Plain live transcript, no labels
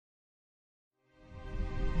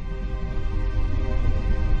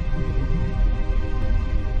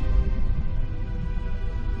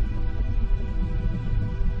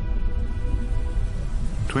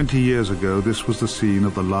20 years ago, this was the scene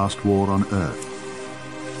of the last war on Earth.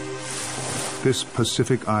 This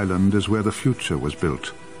Pacific island is where the future was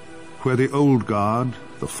built, where the old guard,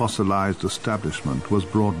 the fossilized establishment, was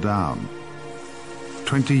brought down.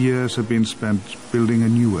 20 years have been spent building a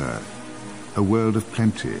new Earth, a world of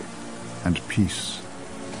plenty and peace.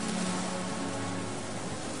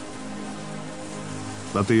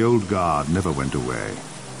 But the old guard never went away.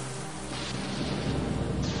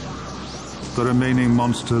 The remaining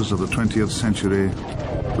monsters of the 20th century,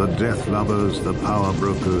 the death lovers, the power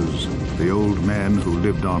brokers, the old men who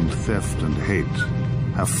lived on theft and hate,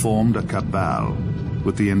 have formed a cabal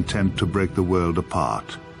with the intent to break the world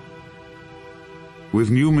apart.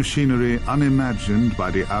 With new machinery unimagined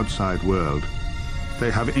by the outside world,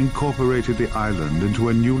 they have incorporated the island into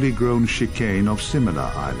a newly grown chicane of similar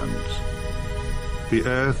islands. The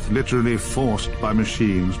Earth literally forced by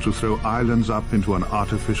machines to throw islands up into an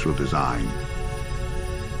artificial design.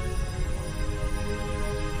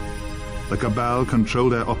 The cabal control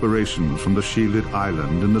their operations from the shielded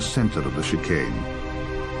island in the center of the chicane.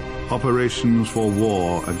 Operations for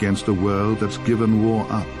war against a world that's given war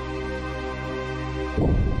up.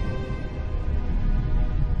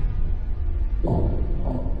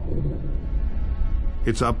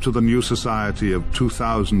 It's up to the new society of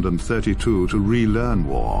 2032 to relearn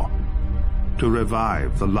war, to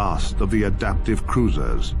revive the last of the adaptive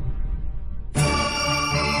cruisers.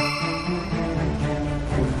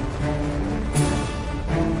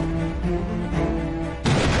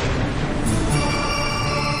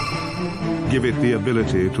 Give it the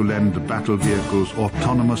ability to lend battle vehicles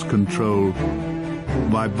autonomous control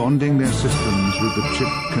by bonding their systems with the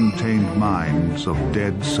chip-contained minds of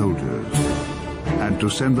dead soldiers, and to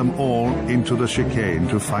send them all into the chicane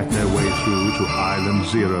to fight their way through to Island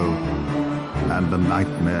Zero and the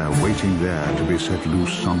nightmare waiting there to be set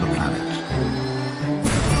loose on the planet.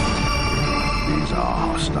 These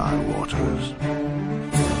are hostile waters.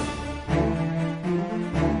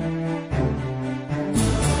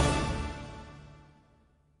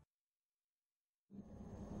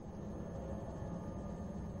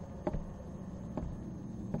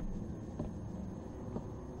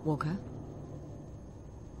 Walker?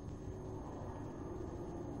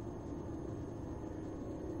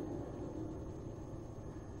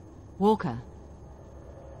 Walker?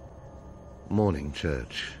 Morning,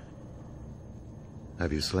 Church.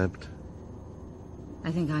 Have you slept?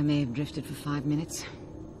 I think I may have drifted for 5 minutes.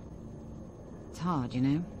 It's hard, you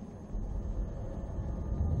know.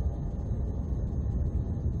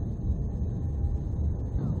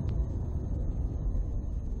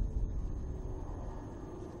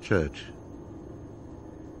 Church,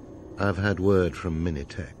 I've had word from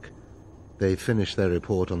Minitech. They finished their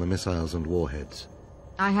report on the missiles and warheads.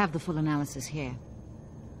 I have the full analysis here.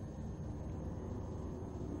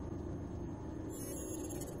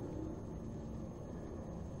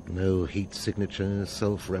 No heat signature,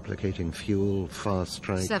 self-replicating fuel, fast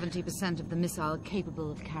strike... 70% of the missile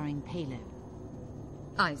capable of carrying payload.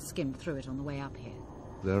 I skimmed through it on the way up here.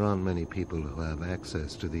 There aren't many people who have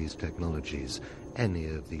access to these technologies. Any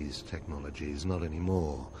of these technologies, not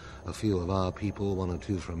anymore. A few of our people, 1 or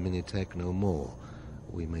 2 from Minitech, no more.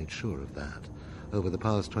 We made sure of that. Over the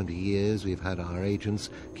past 20 years, we've had our agents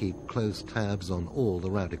keep close tabs on all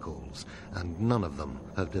the radicals, and none of them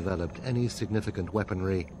have developed any significant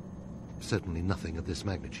weaponry, certainly nothing of this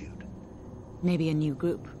magnitude. Maybe a new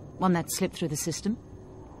group, one that slipped through the system?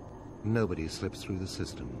 Nobody slips through the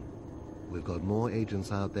system. We've got more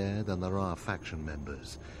agents out there than there are faction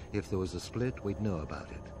members. If there was a split, we'd know about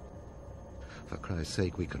it. For Christ's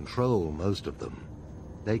sake, we control most of them.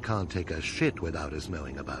 They can't take a shit without us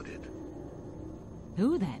knowing about it.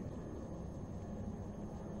 Who then?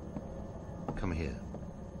 Come here.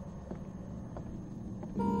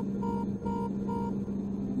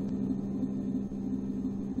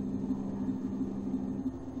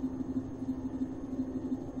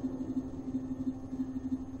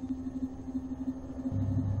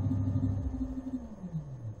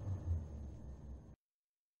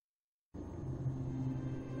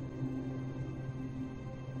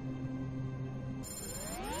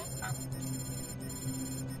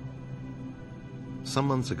 Some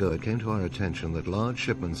months ago, it came to our attention that large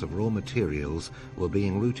shipments of raw materials were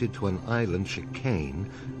being routed to an island chicane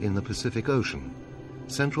in the Pacific Ocean.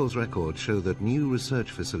 Central's records show that new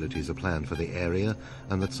research facilities are planned for the area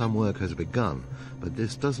and that some work has begun, but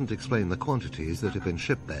this doesn't explain the quantities that have been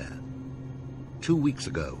shipped there. 2 weeks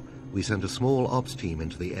ago, we sent a small ops team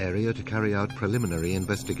into the area to carry out preliminary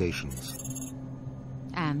investigations.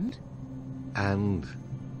 And? And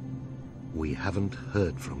we haven't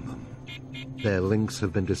heard from them. Their links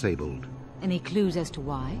have been disabled. Any clues as to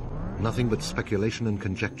why? Nothing but speculation and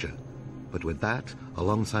conjecture. But with that,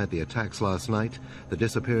 alongside the attacks last night, the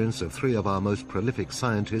disappearance of 3 of our most prolific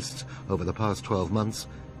scientists over the past 12 months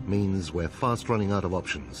means we're fast running out of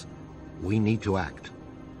options. We need to act.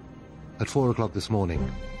 At 4 o'clock this morning,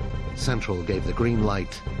 Central gave the green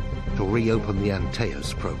light to reopen the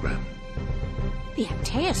Antaeus program. The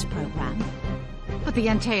Antaeus program? But the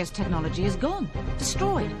Antaeus technology is gone.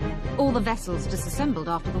 Destroyed. All the vessels disassembled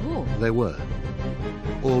after the war. They were.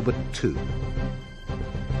 All but 2.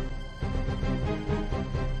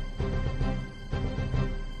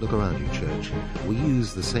 Look around you, Church. We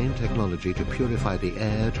use the same technology to purify the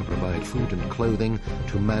air, to provide food and clothing,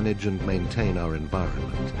 to manage and maintain our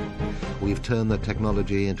environment. We've turned that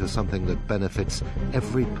technology into something that benefits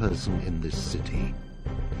every person in this city.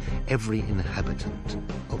 Every inhabitant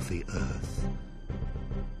of the Earth.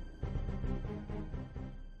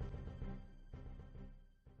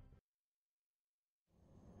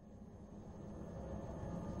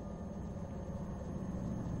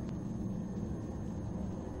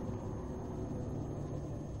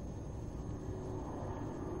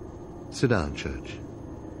 Sit down, Church.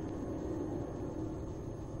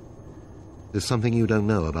 There's something you don't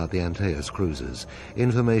know about the Antaeus cruisers.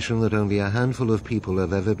 Information that only a handful of people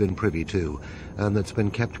have ever been privy to, and that's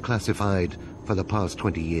been kept classified for the past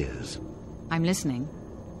 20 years. I'm listening.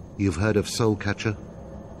 You've heard of Soulcatcher?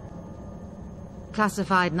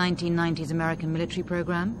 Classified 1990s American military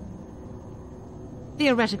program?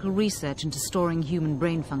 Theoretical research into storing human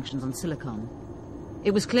brain functions on silicon.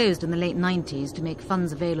 It was closed in the late 90s to make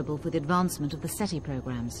funds available for the advancement of the SETI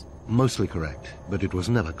programs. Mostly correct, but it was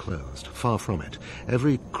never closed. Far from it.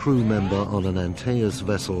 Every crew member on an Antaeus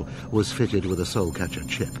vessel was fitted with a Soulcatcher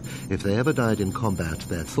chip. If they ever died in combat,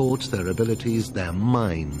 their thoughts, their abilities, their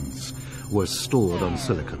minds were stored on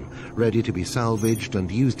silicon, ready to be salvaged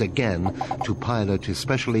and used again to pilot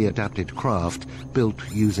especially adapted craft built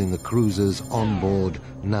using the cruiser's onboard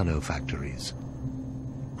nanofactories.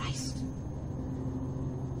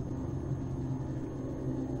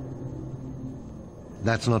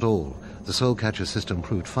 That's not all. The Soulcatcher system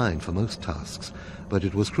proved fine for most tasks, but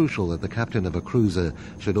it was crucial that the captain of a cruiser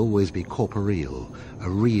should always be corporeal, a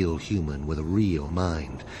real human with a real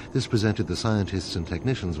mind. This presented the scientists and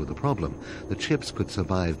technicians with a problem. The chips could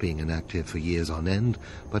survive being inactive for years on end,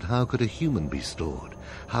 but how could a human be stored?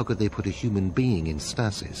 How could they put a human being in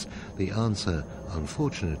stasis? The answer,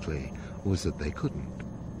 unfortunately, was that they couldn't.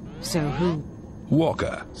 So who?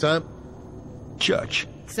 Walker. Sir? Church.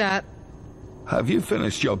 Sir? Have you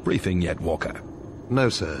finished your briefing yet, Walker? No,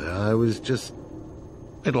 sir. I was just...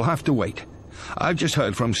 It'll have to wait. I've just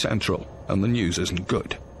heard from Central, and the news isn't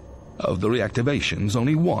good. Of the reactivations,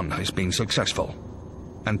 only 1 has been successful.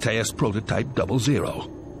 Antaeus Prototype 00.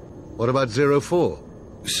 What about 04?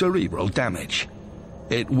 Cerebral damage.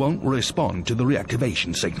 It won't respond to the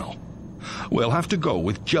reactivation signal. We'll have to go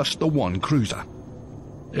with just the 1 cruiser.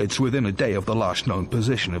 It's within a day of the last known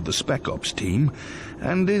position of the Spec Ops team,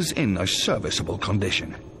 and is in a serviceable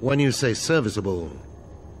condition. When you say serviceable...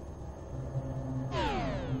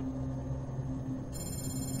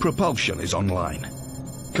 Propulsion is online.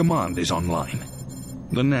 Command is online.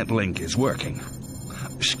 The net link is working.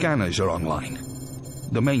 Scanners are online.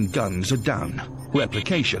 The main guns are down.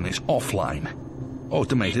 Replication is offline.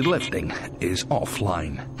 Automated lifting is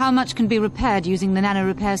offline. How much can be repaired using the nano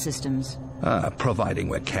repair systems? Providing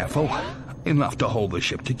we're careful, enough to hold the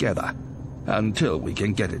ship together, until we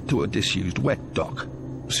can get it to a disused wet dock,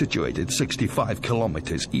 situated 65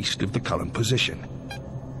 kilometers east of the current position.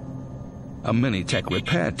 A mini-tech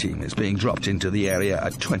repair team is being dropped into the area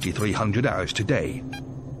at 2300 hours today.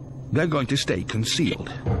 They're going to stay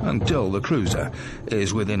concealed until the cruiser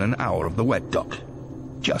is within an hour of the wet dock,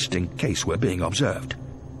 just in case we're being observed.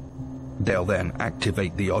 They'll then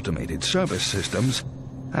activate the automated service systems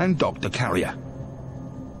and dock the carrier.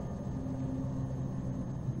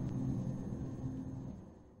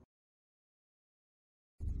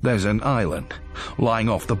 There's an island lying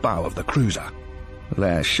off the bow of the cruiser.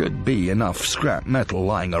 There should be enough scrap metal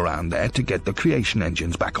lying around there to get the creation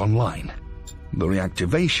engines back online. The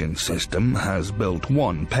reactivation system has built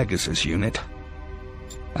 1 Pegasus unit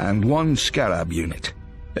and 1 Scarab unit,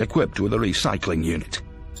 equipped with a recycling unit.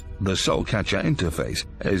 The Soulcatcher interface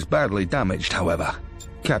is badly damaged, however.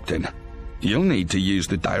 Captain, you'll need to use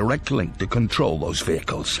the direct link to control those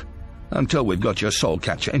vehicles, until we've got your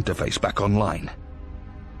Soulcatcher interface back online.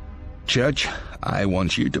 Church, I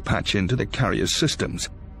want you to patch into the carrier's systems,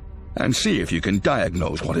 and see if you can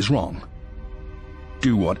diagnose what is wrong.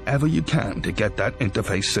 Do whatever you can to get that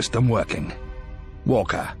interface system working.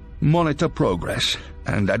 Walker, monitor progress,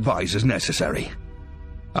 and advise as necessary.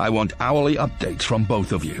 I want hourly updates from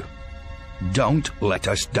both of you. Don't let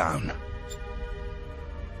us down.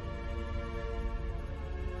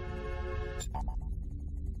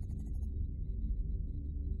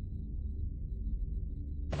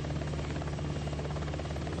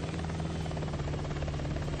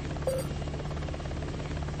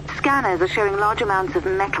 Scanners are showing large amounts of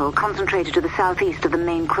metal concentrated to the southeast of the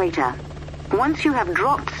main crater. Once you have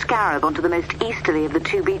dropped Scarab onto the most easterly of the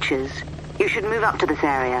two beaches, you should move up to this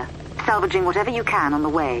area, salvaging whatever you can on the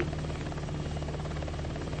way.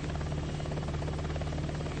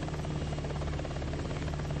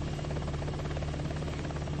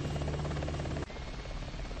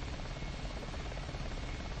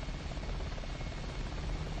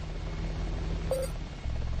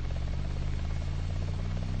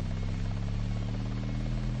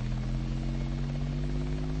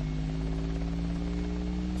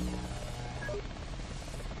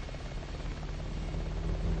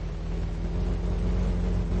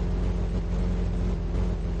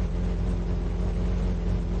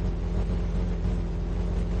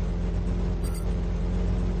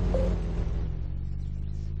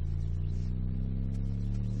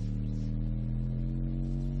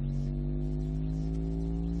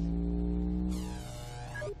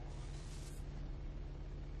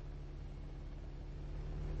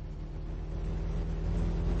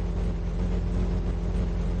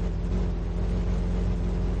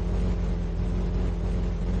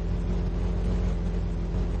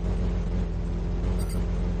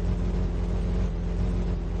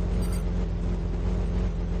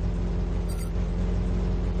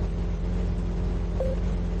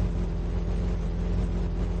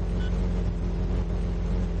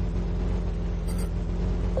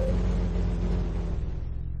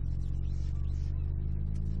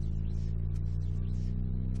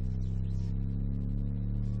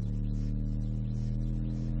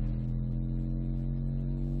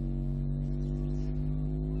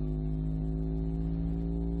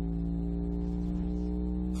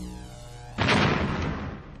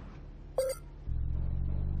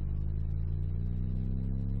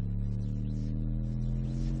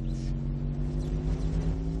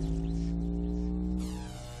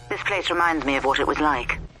 This place reminds me of what it was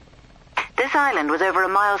like. This island was over a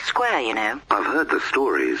mile square, you know. I've heard the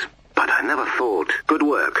stories, but I never thought. Good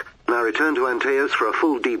work. Now return to Antaeus for a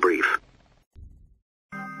full debrief.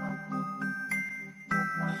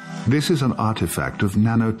 This is an artifact of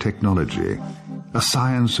nanotechnology, a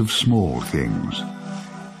science of small things.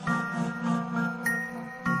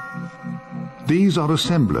 These are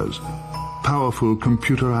assemblers, powerful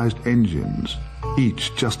computerized engines,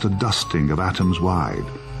 each just a dusting of atoms wide.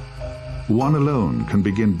 One alone can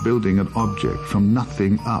begin building an object from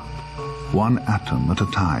nothing up, one atom at a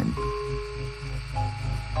time.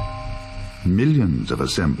 Millions of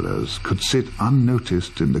assemblers could sit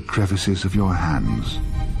unnoticed in the crevices of your hands.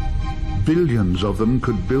 Billions of them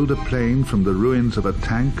could build a plane from the ruins of a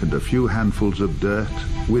tank and a few handfuls of dirt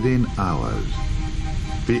within hours.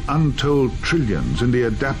 The untold trillions in the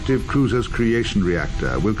adaptive cruiser's creation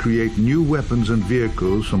reactor will create new weapons and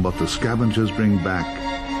vehicles from what the scavengers bring back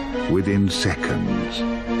within seconds.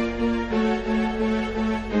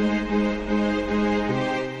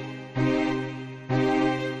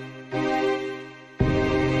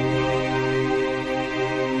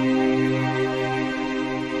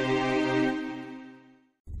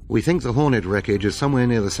 We think the Hornet wreckage is somewhere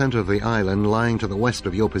near the center of the island lying to the west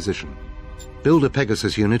of your position. Build a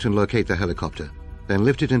Pegasus unit and locate the helicopter. Then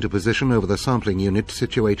lift it into position over the sampling unit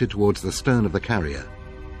situated towards the stern of the carrier.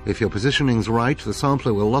 If your positioning's right, the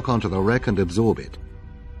sampler will lock onto the wreck and absorb it.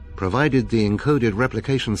 Provided the encoded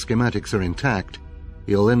replication schematics are intact,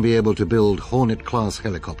 you'll then be able to build Hornet-class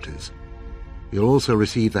helicopters. You'll also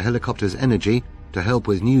receive the helicopter's energy to help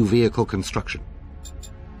with new vehicle construction.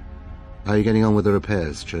 How are you getting on with the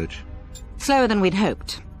repairs, Church? Slower than we'd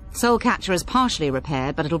hoped. Soulcatcher is partially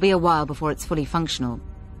repaired, but it'll be a while before it's fully functional.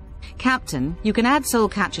 Captain, you can add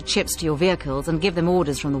Soulcatcher chips to your vehicles and give them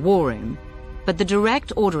orders from the war room, but the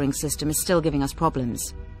direct ordering system is still giving us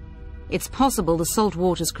problems. It's possible the salt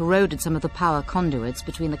water's corroded some of the power conduits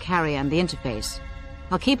between the carrier and the interface.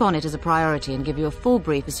 I'll keep on it as a priority and give you a full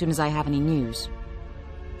brief as soon as I have any news.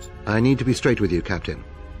 I need to be straight with you, Captain.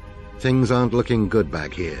 Things aren't looking good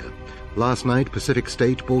back here. Last night, Pacific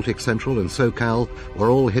State, Baltic Central, and SoCal were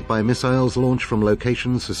all hit by missiles launched from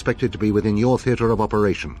locations suspected to be within your theater of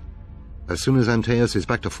operation. As soon as Antaeus is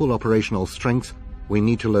back to full operational strength, we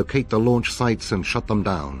need to locate the launch sites and shut them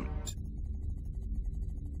down.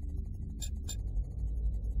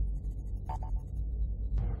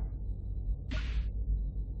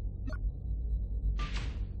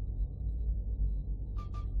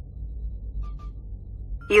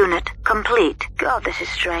 Unit complete. God, this is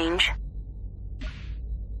strange.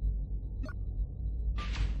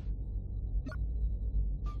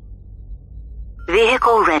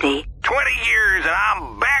 Vehicle ready. 20 years and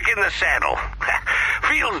I'm back in the saddle.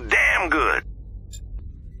 Feels damn good.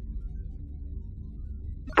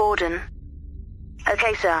 Borden.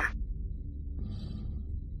 Okay, sir.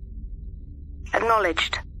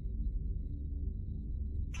 Acknowledged.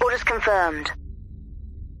 Orders confirmed.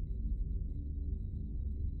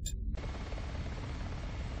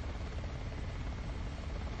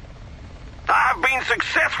 I've been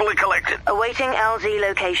successfully collected. Awaiting LZ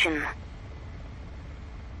location.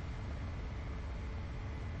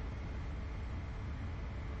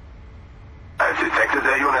 I've detected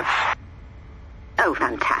their units. Oh,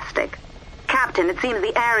 fantastic. Captain, it seems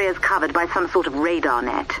the area is covered by some sort of radar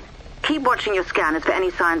net. Keep watching your scanners for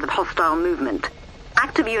any signs of hostile movement.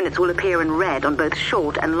 Active units will appear in red on both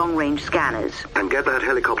short and long-range scanners. And get that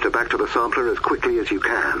helicopter back to the sampler as quickly as you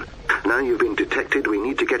can. Now you've been detected, we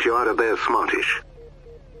need to get you out of there smartish.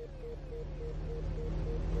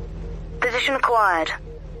 Position acquired.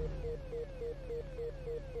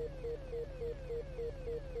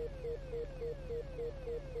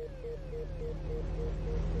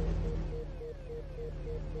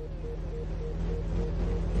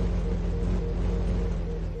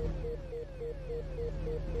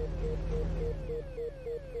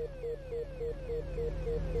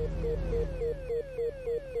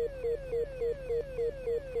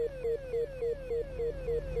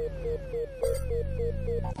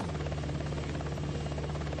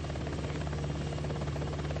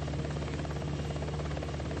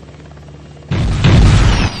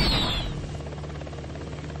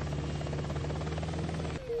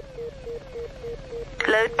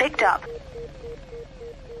 Load picked up.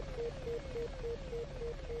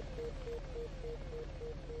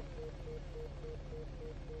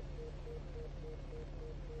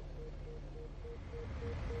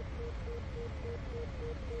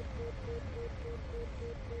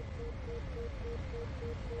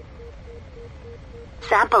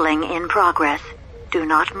 Sampling in progress. Do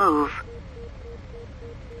not move.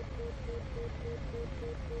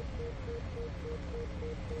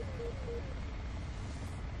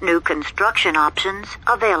 New construction options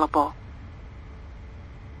available.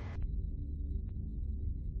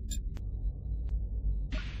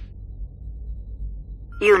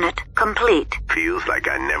 Unit complete. Feels like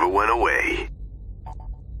I never went away.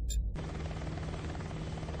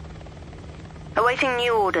 Awaiting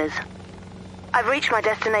new orders. I've reached my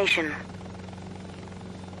destination.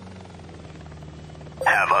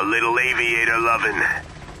 Have a little aviator lovin'.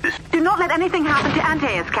 Do not let anything happen to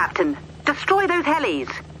Antaeus, Captain. Destroy those helis.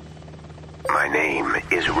 My name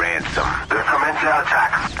is Ransom. They're commencing our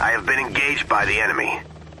attack. I have been engaged by the enemy.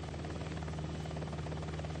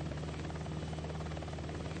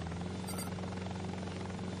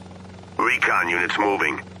 Recon units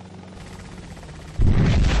moving.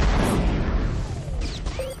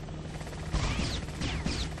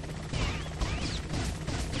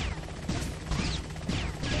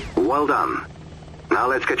 Well done. Now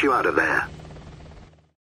let's get you out of there.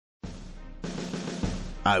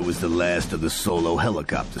 I was the last of the solo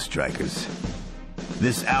helicopter strikers.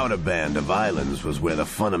 This outer band of islands was where the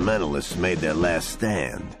fundamentalists made their last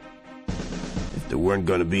stand. If there weren't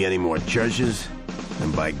going to be any more churches,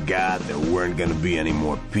 then by God, there weren't going to be any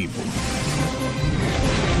more people.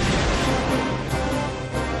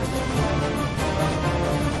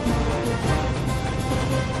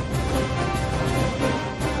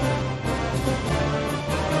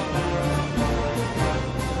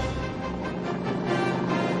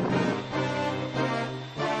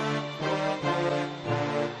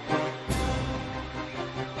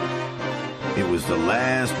 It was the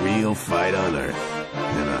last real fight on Earth,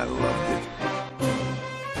 and I loved it.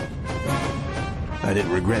 I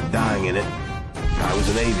didn't regret dying in it. I was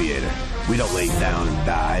an aviator. We don't lay down and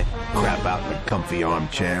die, crap out in a comfy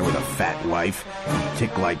armchair with a fat wife, and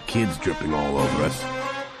tick like kids dripping all over us.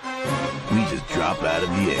 We just drop out of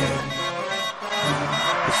the air.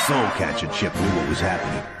 The Soul Catcher chip knew what was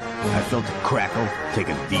happening. I felt it crackle, take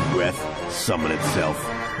a deep breath, summon itself,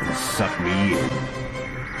 and suck me in.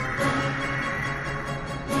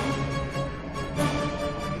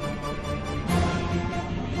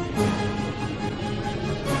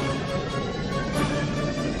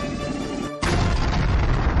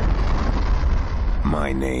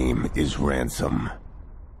 My name is Ransom.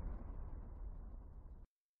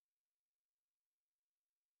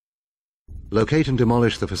 Locate and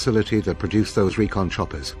demolish the facility that produced those recon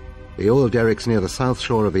choppers. The oil derricks near the south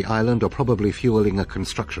shore of the island are probably fueling a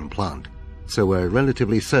construction plant. so we're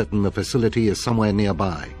relatively certain the facility is somewhere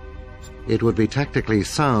nearby. It would be tactically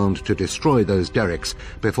sound to destroy those derricks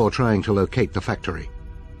before trying to locate the factory.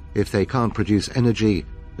 If they can't produce energy,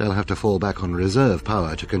 they'll have to fall back on reserve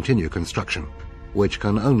power to continue construction, which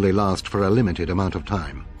can only last for a limited amount of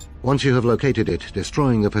time. Once you have located it,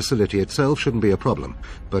 destroying the facility itself shouldn't be a problem,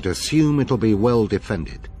 but assume it'll be well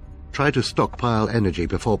defended. Try to stockpile energy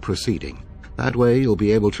before proceeding. That way you'll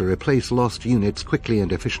be able to replace lost units quickly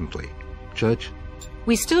and efficiently. Church?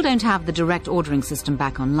 We still don't have the direct ordering system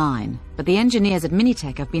back online, but the engineers at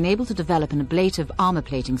Minitech have been able to develop an ablative armor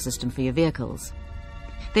plating system for your vehicles.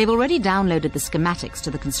 They've already downloaded the schematics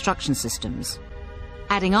to the construction systems.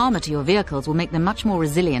 Adding armor to your vehicles will make them much more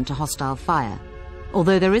resilient to hostile fire,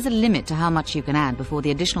 although there is a limit to how much you can add before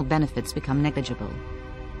the additional benefits become negligible.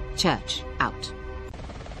 Church, out.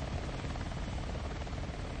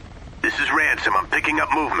 This is Ransom. I'm picking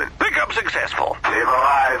up movement. Pickup successful. They've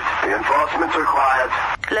arrived. Reinforcements required.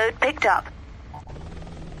 Load picked up.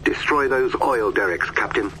 Destroy those oil derricks,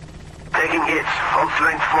 Captain. Taking hits. Full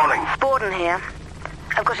strength falling. Borden here.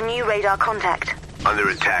 I've got a new radar contact. Under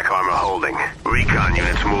attack, armor holding. Recon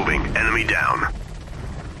units moving. Enemy down.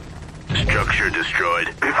 Structure destroyed.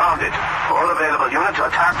 We found it. All available units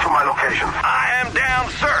attack from my location. I am down,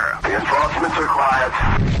 sir. Reinforcements required.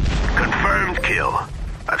 Confirmed kill.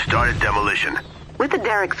 I've started demolition. With the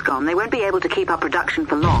derricks gone, they won't be able to keep up production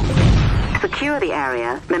for long. Secure the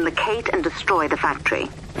area, then locate and destroy the factory.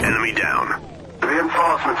 Enemy down.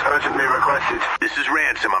 Reinforcements urgently requested. This is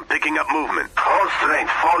Ransom. I'm picking up movement. All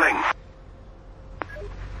strength falling.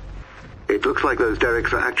 It looks like those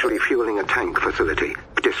derricks are actually fueling a tank facility.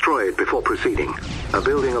 Destroy it before proceeding. A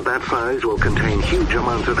building of that size will contain huge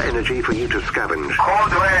amounts of energy for you to scavenge.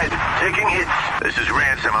 Code red. Taking hits. This is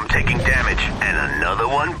Ransom. I'm taking damage. And another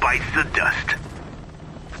one bites the dust.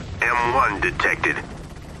 M1 detected.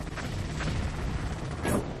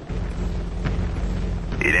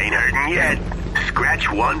 It ain't hurting yet. Scratch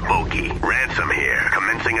one bogey. Ransom here.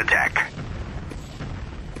 Commencing attack.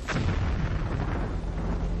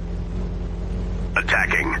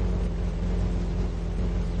 Attacking.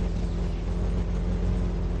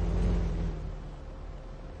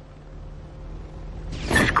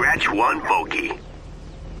 Scratch one bogey.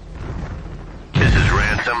 This is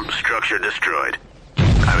Ransom. Structure destroyed.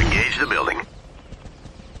 I've engaged the building.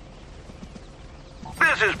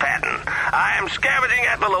 This is Patton. I am scavenging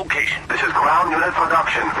at the location. This is ground unit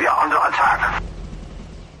production. We are under attack.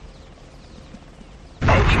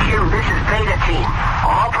 HQ, this is Beta Team.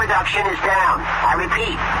 All production is down. I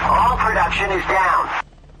repeat, all production is down.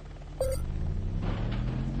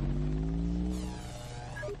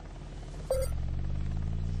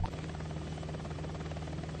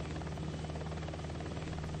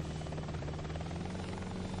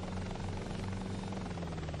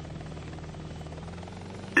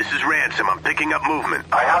 This is Ransom. I'm picking up movement.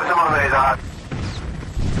 I have them on radar.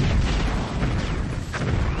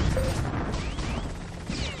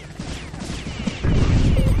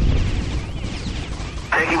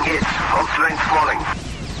 Taking hits. Full strength falling.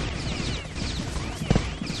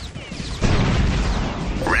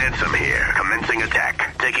 Ransom here. Commencing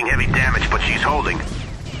attack. Taking heavy damage, but she's holding.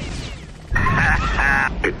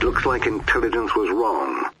 It looks like intelligence was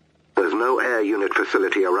wrong. There's no air unit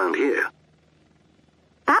facility around here.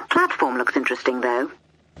 That platform looks interesting, though.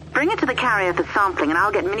 Bring it to the carrier for sampling, and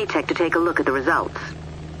I'll get Minitech to take a look at the results.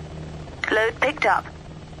 Load picked up.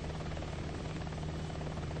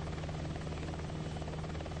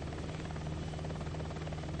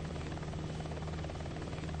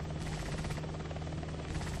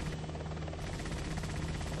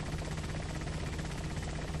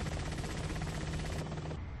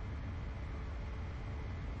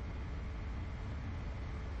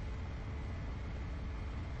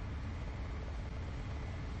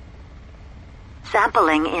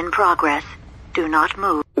 Sampling in progress. Do not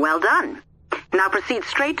move. Well done. Now proceed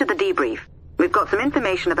straight to the debrief. We've got some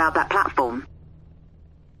information about that platform.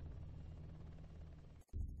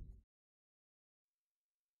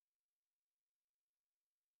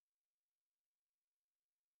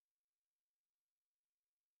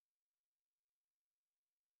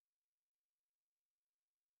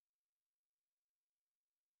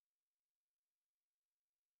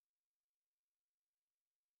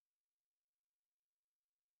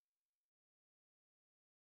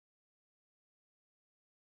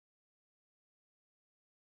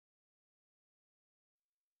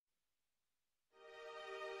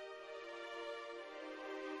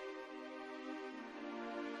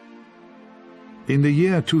 In the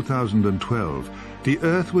year 2012, the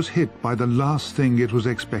Earth was hit by the last thing it was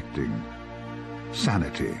expecting: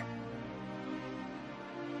 sanity.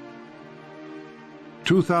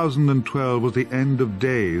 2012 was the end of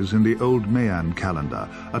days in the old Mayan calendar,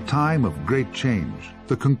 a time of great change,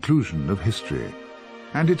 the conclusion of history.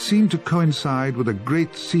 And it seemed to coincide with a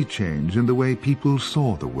great sea change in the way people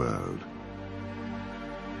saw the world.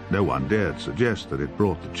 No one dared suggest that it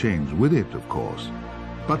brought the change with it, of course.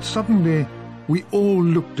 But suddenly, we all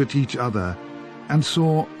looked at each other and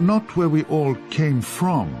saw not where we all came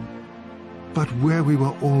from, but where we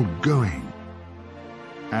were all going.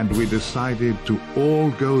 And we decided to all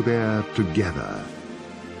go there together.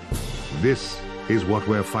 This is what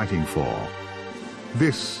we're fighting for.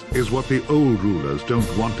 This is what the old rulers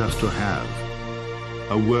don't want us to have.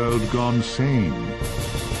 A world gone sane.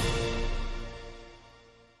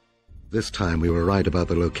 This time we were right about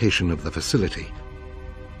the location of the facility.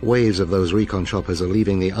 Waves of those recon choppers are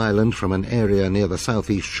leaving the island from an area near the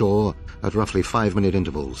southeast shore at roughly 5-minute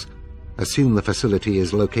intervals. Assume the facility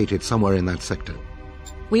is located somewhere in that sector.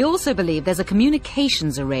 We also believe there's a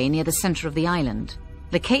communications array near the center of the island.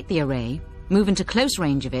 Locate the array, move into close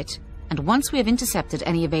range of it, and once we have intercepted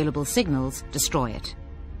any available signals, destroy it.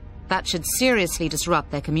 That should seriously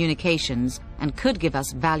disrupt their communications and could give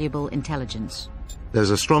us valuable intelligence.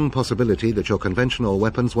 There's a strong possibility that your conventional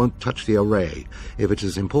weapons won't touch the array. If it's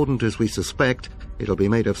as important as we suspect, it'll be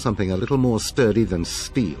made of something a little more sturdy than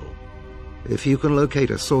steel. If you can locate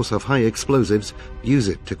a source of high explosives, use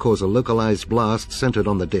it to cause a localized blast centered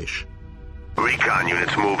on the dish. Recon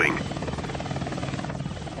units moving.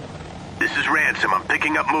 This is Ransom. I'm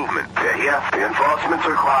picking up movement. They're here. Reinforcements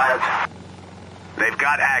required. They've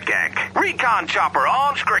got ACAC. Recon chopper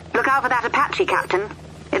on screen. Look out for that Apache, Captain.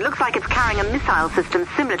 It looks like it's carrying a missile system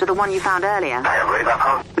similar to the one you found earlier. I have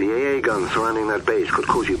radar on. The AA guns surrounding that base could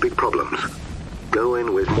cause you big problems. Go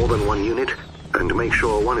in with more than one unit, and make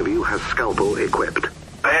sure one of you has Scalpel equipped.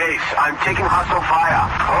 Base, I'm taking hostile fire.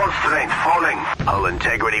 Hold strength, falling. Hull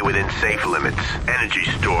integrity within safe limits. Energy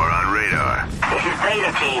store on radar. This is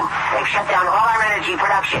Beta Team. They've shut down all our energy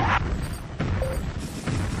production.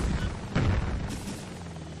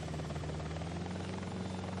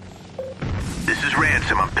 This is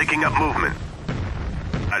Ransom. I'm picking up movement.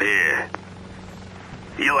 Out here.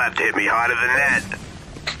 You'll have to hit me harder than that.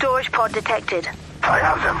 Storage pod detected. I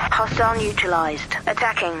have them. Hostile neutralized.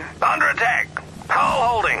 Attacking. Under attack.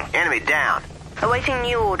 Hull holding. Enemy down. Awaiting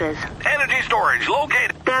new orders. Energy storage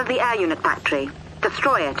located. There's the air unit factory.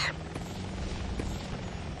 Destroy it.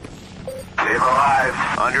 Save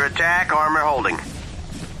alive. Under attack. Armor holding.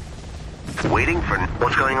 Waiting for...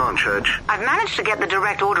 What's going on, Church? I've managed to get the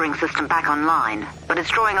direct ordering system back online, but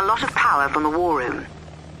it's drawing a lot of power from the war room.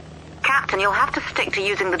 Captain, you'll have to stick to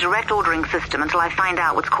using the direct ordering system until I find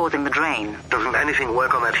out what's causing the drain. Doesn't anything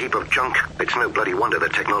work on that heap of junk? It's no bloody wonder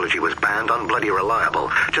that technology was banned, unbloody reliable.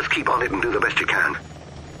 Just keep on it and do the best you can.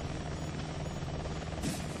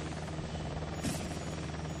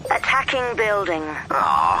 Attacking building.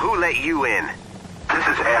 Aw, who let you in? This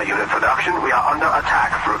is air unit production. We are under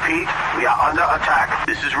attack. Repeat, we are under attack.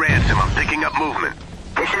 This is Ransom. I'm picking up movement.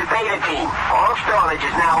 This is Beta Team. All storage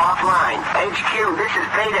is now offline. HQ, this is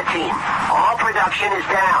Beta Team. All production is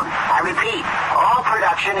down. I repeat, all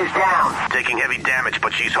production is down. Taking heavy damage,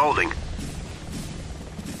 but she's holding.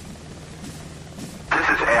 This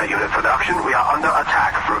is air unit production. We are under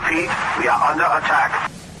attack. Repeat, we are under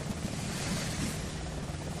attack.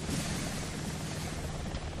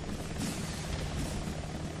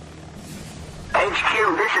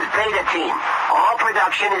 HQ, this is Beta Team. All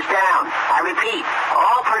production is down. I repeat,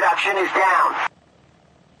 all production is down.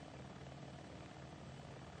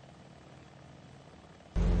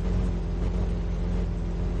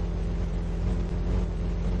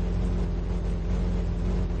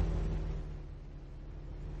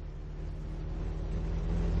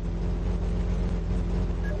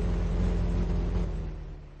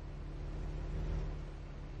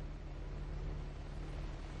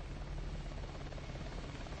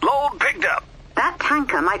 Load picked up. That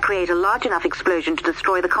tanker might create a large enough explosion to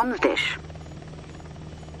destroy the comms dish.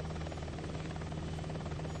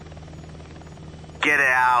 Get it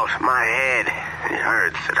out. My head. It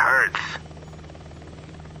hurts. It hurts.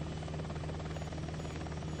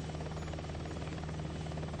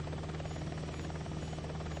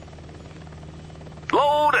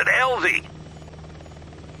 Load at LZ.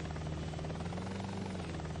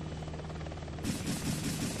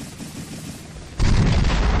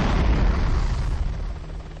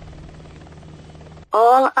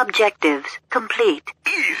 All objectives complete.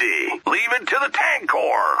 Easy. Leave it to the tank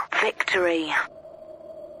corps. Victory.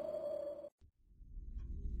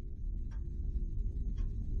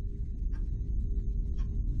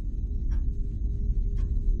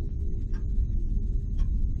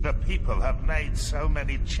 The people have made so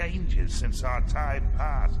many changes since our time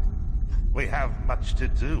passed. We have much to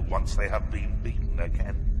do once they have been beaten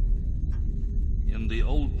again. In the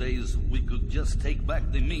old days, we could just take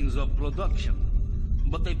back the means of production.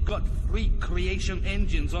 But they've got free creation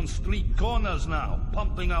engines on street corners now,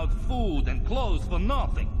 pumping out food and clothes for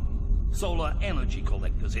nothing. Solar energy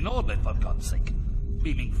collectors in orbit, for God's sake.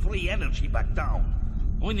 Beaming free energy back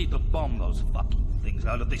down. We need to bomb those fucking things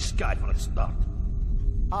out of the sky for a start.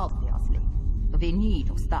 Obviously, we need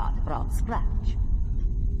to start from scratch.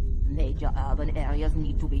 Major urban areas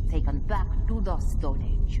need to be taken back to the Stone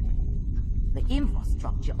Age. The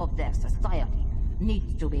infrastructure of their society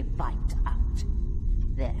needs to be wiped out.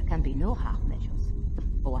 There can be no half measures.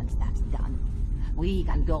 Once that's done, we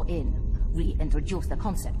can go in, reintroduce the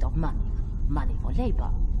concept of money. Money for labor,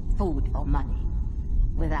 food for money.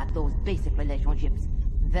 Without those basic relationships,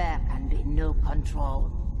 there can be no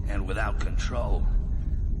control. And without control,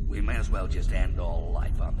 we may as well just end all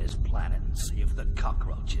life on this planet and see if the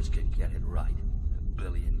cockroaches can get it right 1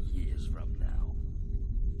 billion years from now.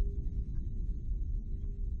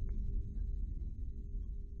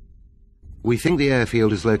 We think the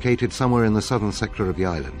airfield is located somewhere in the southern sector of the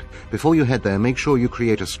island. Before you head there, make sure you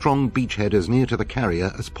create a strong beachhead as near to the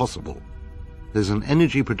carrier as possible. There's an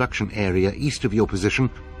energy production area east of your position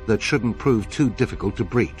that shouldn't prove too difficult to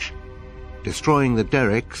breach. Destroying the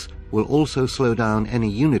derricks will also slow down any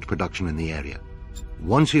unit production in the area.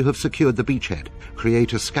 Once you have secured the beachhead,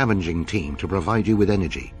 create a scavenging team to provide you with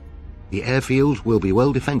energy. The airfield will be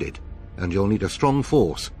well defended, and you'll need a strong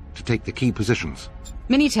force to take the key positions.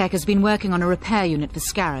 Minitech has been working on a repair unit for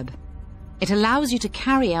Scarab. It allows you to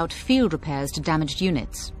carry out field repairs to damaged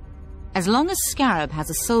units. As long as Scarab has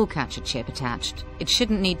a Soul Catcher chip attached, it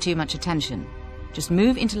shouldn't need too much attention. Just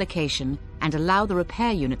move into location and allow the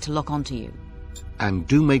repair unit to lock onto you. And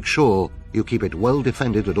do make sure you keep it well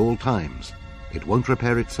defended at all times. It won't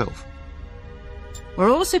repair itself.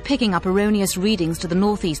 We're also picking up erroneous readings to the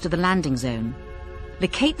northeast of the landing zone.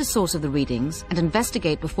 Locate the source of the readings and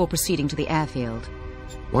investigate before proceeding to the airfield.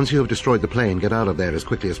 Once you have destroyed the plane, get out of there as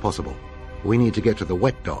quickly as possible. We need to get to the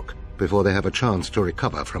wet dock before they have a chance to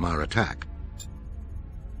recover from our attack.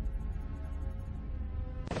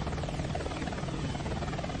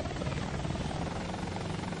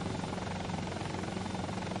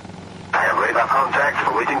 I have radar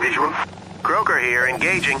contact, awaiting visual. Croker here,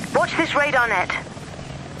 engaging. Watch this radar net.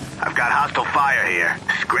 I've got hostile fire here.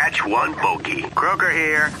 Scratch one bogey. Croker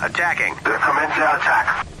here, attacking. They're commencing our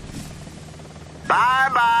attack.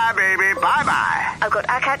 Bye-bye, baby, bye-bye. I've got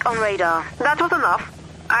Akak on radar. That was enough.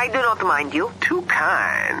 I do not mind you. Too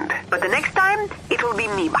kind. But the next time, it will be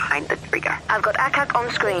me behind the trigger. I've got Akak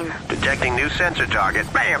on screen. Detecting new sensor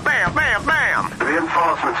target. Bam, bam, bam, bam.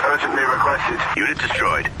 Reinforcements urgently requested. Unit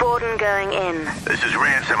destroyed. Borden going in. This is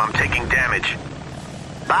Ransom. I'm taking damage.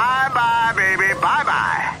 Bye-bye, baby,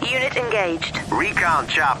 bye-bye. Unit engaged. Recon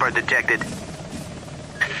chopper detected.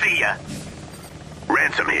 See ya.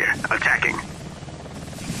 Ransom here, attacking.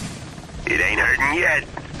 It ain't hurting yet.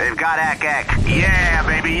 They've got Akak. Yeah,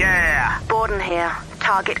 baby, yeah. Borden here.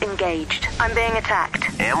 Target engaged. I'm being attacked.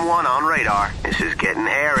 M1 on radar. This is getting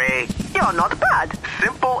hairy. You're not bad.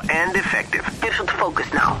 Simple and effective. You should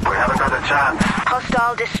focus now. We haven't got a chance.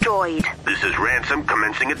 Hostile destroyed. This is Ransom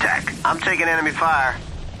commencing attack. I'm taking enemy fire.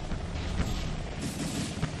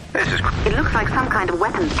 This is... It looks like some kind of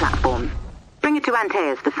weapons platform. Bring it to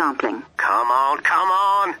Antaeus for sampling. Come on, come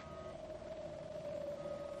on.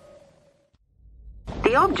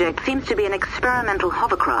 The object seems to be an experimental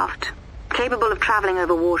hovercraft, capable of traveling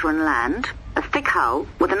over water and land, a thick hull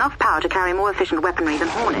with enough power to carry more efficient weaponry than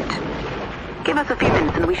Hornet. Give us a few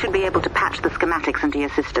minutes and we should be able to patch the schematics into your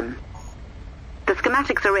system. The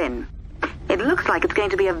schematics are in. It looks like it's going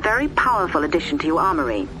to be a very powerful addition to your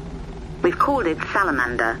armory. We've called it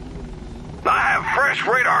Salamander. I have fresh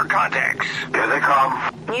radar contacts. Here they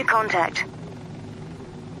come. New contact.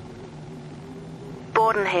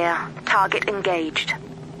 Borden here. Target engaged.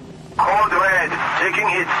 Code red. Taking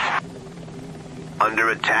hits. Under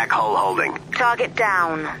attack, hull holding. Target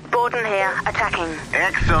down. Borden here. Attacking.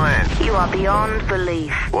 Excellent. You are beyond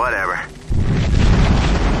belief. Whatever.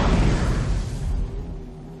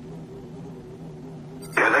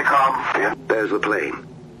 Here they come. There's the plane.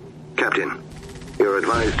 Captain, you're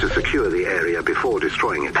advised to secure the area before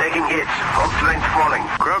destroying it. Taking hits. Both lanes falling.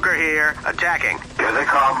 Croker here. Attacking. Here they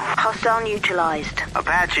come. Hostile neutralized.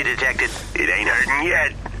 Apache detected. It ain't hurting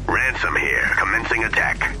yet. Ransom here. Commencing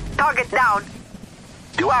attack. Target down.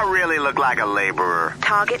 Do I really look like a laborer?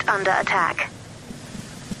 Target under attack.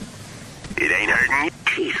 It ain't hurting yet.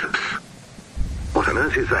 Jesus. What on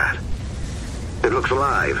earth is that? It looks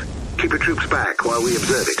alive. Keep your troops back while we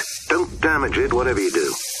observe it. Don't damage it, whatever you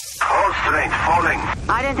do. Hold strength, falling.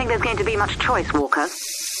 I don't think there's going to be much choice, Walker.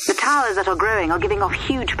 The towers that are growing are giving off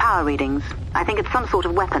huge power readings. I think it's some sort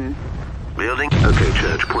of weapon. Building? Okay,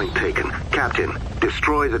 Church, point taken. Captain,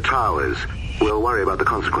 destroy the towers. We'll worry about the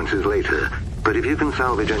consequences later. But if you can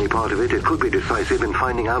salvage any part of it, it could be decisive in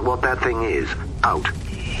finding out what that thing is. Out.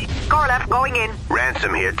 Korolev, going in.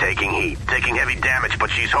 Ransom here, taking heat. Taking heavy damage, but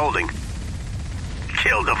she's holding.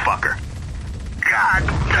 Kill the fucker. God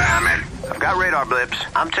damn it! I've got radar blips.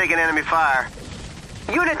 I'm taking enemy fire.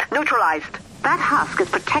 Unit neutralized. That husk is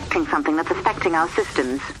protecting something that's affecting our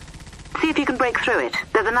systems. See if you can break through it.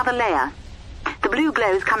 There's another layer. The blue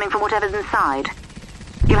glow is coming from whatever's inside.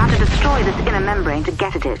 You'll have to destroy this inner membrane to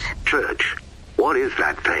get at it. Church, what is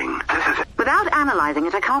that thing? Without analyzing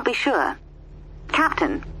it, I can't be sure.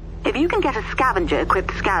 Captain, if you can get a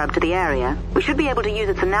scavenger-equipped scarab to the area, we should be able to use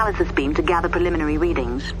its analysis beam to gather preliminary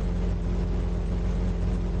readings.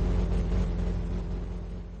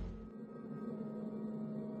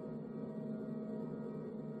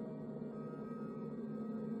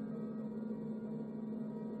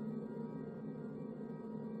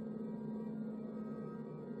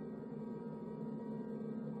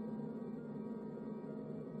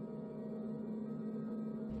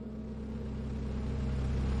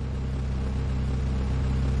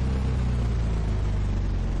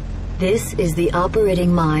 This is the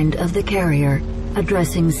operating mind of the carrier,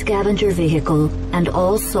 addressing scavenger vehicle and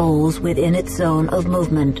all souls within its zone of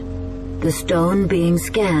movement. The stone being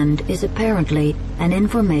scanned is apparently an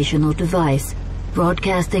informational device,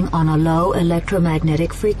 broadcasting on a low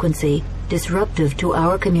electromagnetic frequency, disruptive to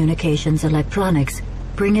our communications electronics.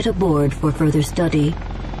 Bring it aboard for further study.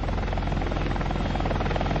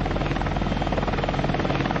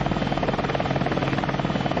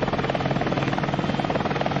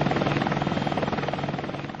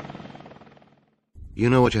 You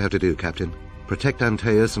know what you have to do, Captain. Protect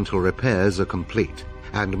Antaeus until repairs are complete,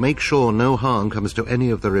 and make sure no harm comes to any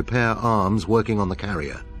of the repair arms working on the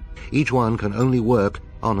carrier. Each one can only work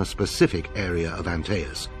on a specific area of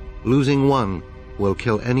Antaeus. Losing one will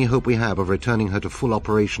kill any hope we have of returning her to full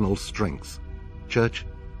operational strength. Church?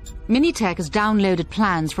 Minitech has downloaded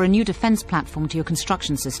plans for a new defense platform to your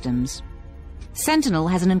construction systems. Sentinel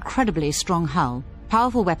has an incredibly strong hull,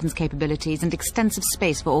 powerful weapons capabilities, and extensive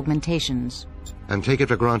space for augmentations. And take it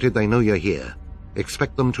for granted they know you're here.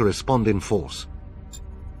 Expect them to respond in force.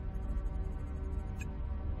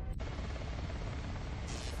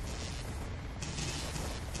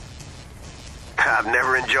 I've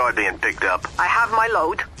never enjoyed being picked up. I have my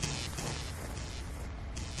load.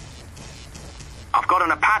 I've got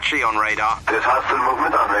an Apache on radar. There's hostile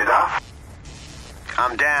movement on radar.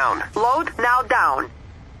 I'm down. Load now down.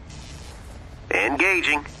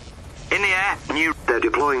 Engaging. In the air. New. They're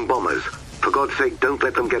deploying bombers. For God's sake, don't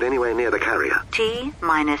let them get anywhere near the carrier.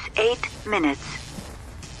 T-minus 8 minutes.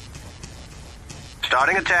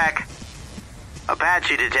 Starting attack.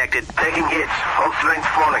 Apache detected. Taking hits. Hold strength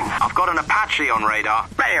falling. I've got an Apache on radar.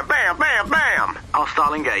 Bam, bam, bam, bam.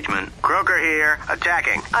 Hostile engagement. Croker here.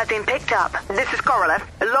 Attacking. I've been picked up. This is Korolev.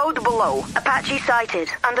 Load below. Apache sighted.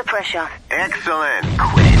 Under pressure. Excellent.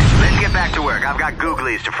 Quit. Let's get back to work. I've got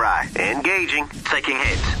googlies to fry. Engaging. Taking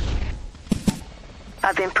hits.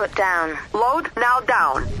 I've been put down. Load now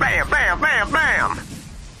down. Bam, bam, bam, bam.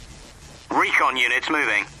 Recon units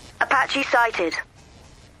moving. Apache sighted.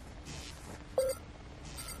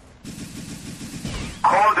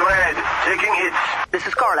 Hold red. Taking hits. This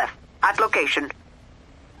is Korolev. At location.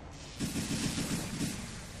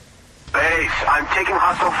 Base, I'm taking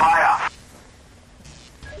hostile fire.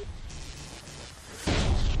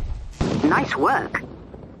 Nice work.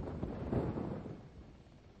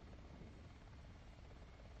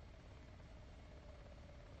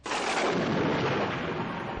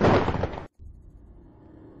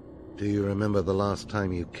 Do you remember the last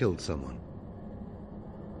time you killed someone?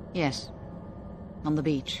 Yes. On the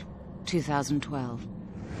beach. 2012.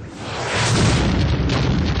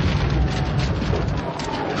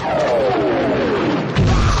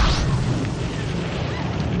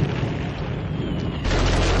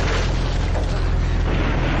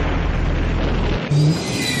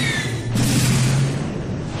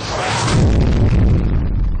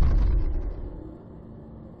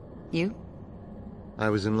 You? I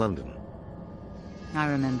was in London. I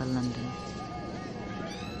remember London.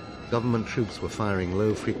 Government troops were firing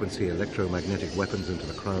low-frequency electromagnetic weapons into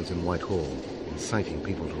the crowds in Whitehall, inciting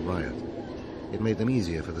people to riot. It made them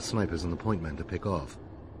easier for the snipers and the point men to pick off.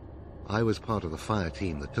 I was part of the fire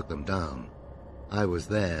team that took them down. I was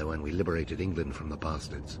there when we liberated England from the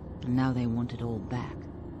bastards. And now they want it all back.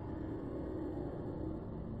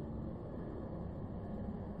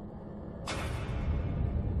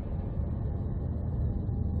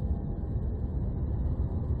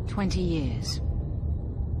 20 years.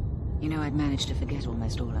 You know, I'd managed to forget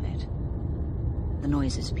almost all of it. The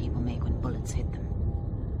noises people make when bullets hit them.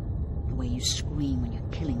 The way you scream when you're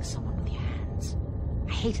killing someone with your hands.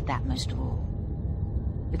 I hated that most of all.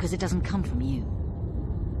 Because it doesn't come from you.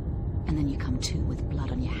 And then you come to with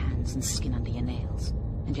blood on your hands and skin under your nails.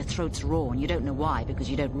 And your throat's raw and you don't know why, because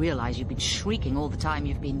you don't realize you've been shrieking all the time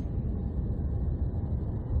you've been...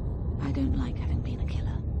 I don't like having been a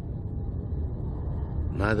killer.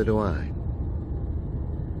 Neither do I.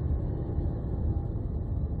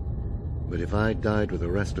 But if I died with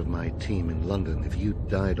the rest of my team in London, if you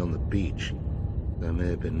died on the beach, there may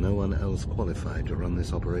have been no one else qualified to run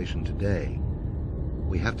this operation today.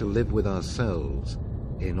 We have to live with ourselves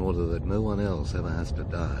in order that no one else ever has to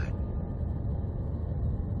die.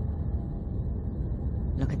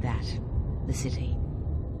 Look at that. The city.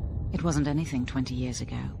 It wasn't anything 20 years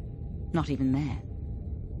ago. Not even there.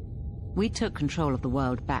 We took control of the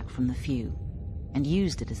world back from the few, and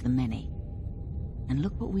used it as the many. And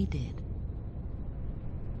look what we did.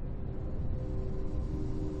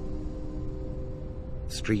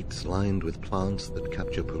 Streets lined with plants that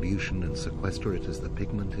capture pollution and sequester it as the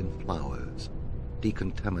pigment in flowers,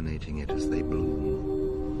 decontaminating it as they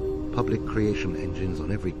bloom. Public creation engines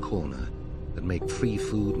on every corner that make free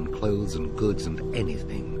food and clothes and goods and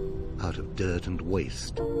anything out of dirt and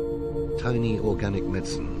waste. Tiny organic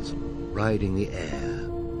medicines riding the air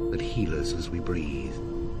that heal us as we breathe.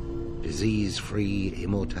 Disease-free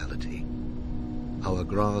immortality. Our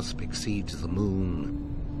grasp exceeds the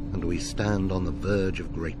moon, and we stand on the verge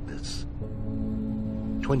of greatness.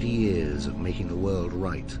 20 years of making the world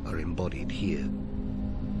right are embodied here.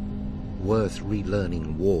 Worth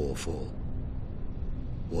relearning war for.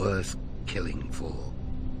 Worth killing for.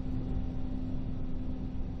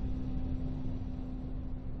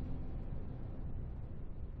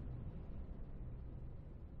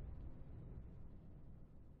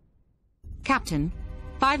 Captain,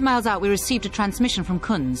 5 miles out we received a transmission from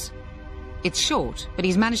Kunz. It's short, but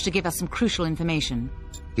he's managed to give us some crucial information.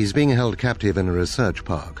 He's being held captive in a research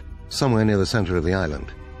park, somewhere near the center of the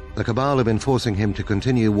island. The Cabal have been forcing him to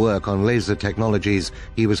continue work on laser technologies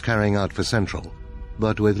he was carrying out for Central,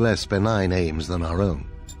 but with less benign aims than our own.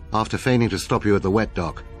 After feigning to stop you at the wet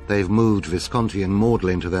dock, they've moved Visconti and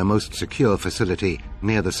Maudlin to their most secure facility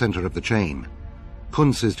near the center of the chain.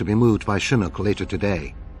 Kunz is to be moved by Chinook later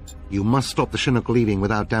today. You must stop the Chinook leaving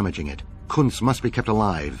without damaging it. Kunz must be kept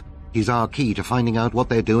alive. He's our key to finding out what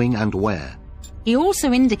they're doing and where. He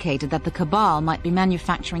also indicated that the Cabal might be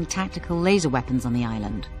manufacturing tactical laser weapons on the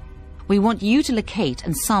island. We want you to locate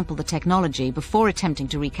and sample the technology before attempting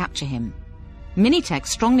to recapture him. Minitech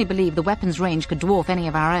strongly believe the weapon's range could dwarf any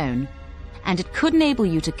of our own, and it could enable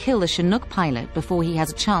you to kill the Chinook pilot before he has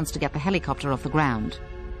a chance to get the helicopter off the ground.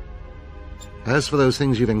 As for those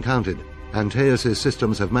things you've encountered, Antaeus'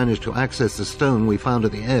 systems have managed to access the stone we found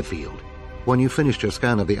at the airfield. When you've finished your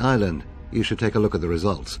scan of the island, you should take a look at the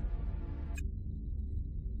results.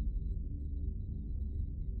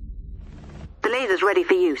 The laser's ready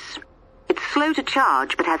for use. It's slow to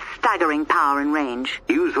charge, but has staggering power and range.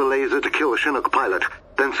 Use the laser to kill the Chinook pilot,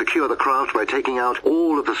 then secure the craft by taking out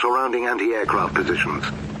all of the surrounding anti-aircraft positions.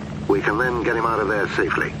 We can then get him out of there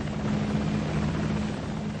safely.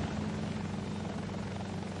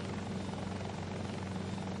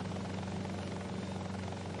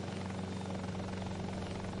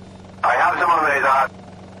 I have someone radar.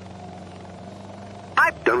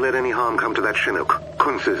 Don't let any harm come to that Chinook.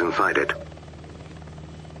 Kunz is inside it.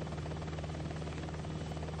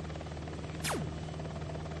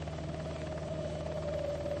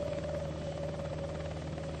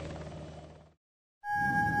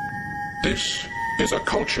 This is a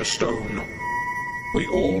culture stone. We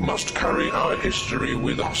all must carry our history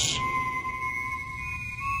with us.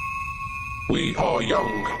 We are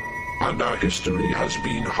young, and our history has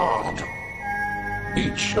been hard.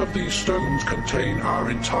 Each of these stones contain our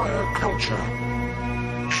entire culture.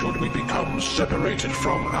 Should we become separated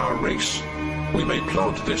from our race, we may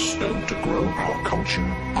plant this stone to grow our culture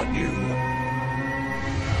anew.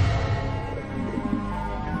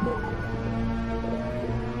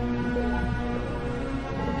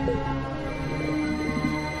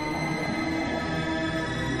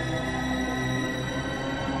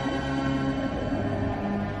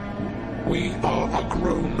 We are a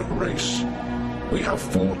grown race. We have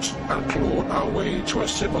fought and clawed our way to a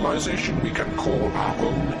civilization we can call our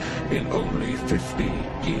own in only 50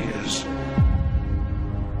 years.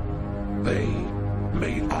 They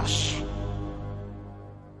made us.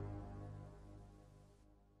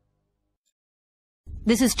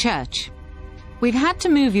 This is Church. We've had to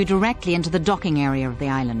move you directly into the docking area of the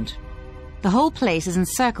island. The whole place is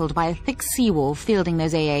encircled by a thick seawall fielding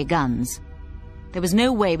those AA guns. There was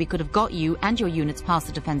no way we could have got you and your units past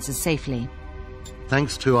the defenses safely.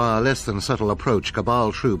 Thanks to our less than subtle approach,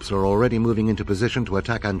 Cabal troops are already moving into position to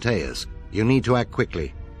attack Antaeus. You need to act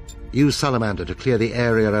quickly. Use Salamander to clear the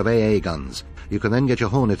area of AA guns. You can then get your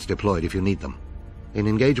Hornets deployed if you need them. In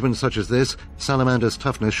engagements such as this, Salamander's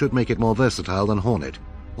toughness should make it more versatile than Hornet,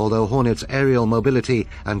 although Hornet's aerial mobility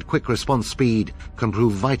and quick response speed can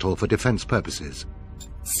prove vital for defense purposes.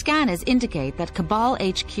 Scanners indicate that Cabal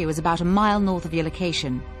HQ is about a mile north of your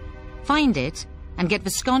location. Find it and get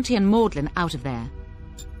Visconti and Maudlin out of there.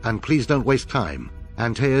 And please don't waste time.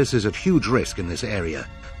 Antaeus is at huge risk in this area.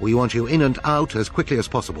 We want you in and out as quickly as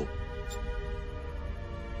possible.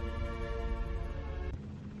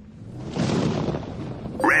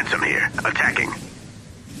 Ransom here, attacking.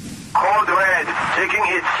 Code red, taking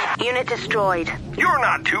hits. Unit destroyed. You're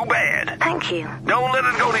not too bad. Thank you. Don't let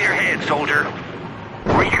it go to your head, soldier.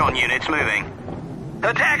 Recon units moving.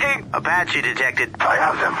 Attacking! Apache detected. I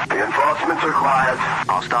have them. Reinforcements required.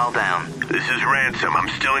 Hostile down. This is Ransom. I'm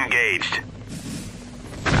still engaged.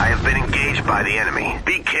 I have been engaged by the enemy.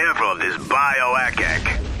 Be careful of this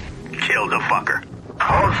bioACAC. Kill the fucker.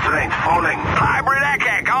 Hull strength falling. Hybrid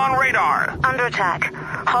ACAC on radar. Under attack.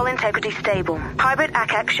 Hull integrity stable. Hybrid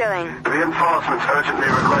ACAC showing. Reinforcements urgently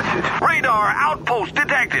requested. Radar outpost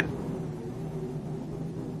detected.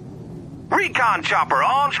 Recon chopper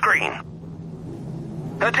on screen.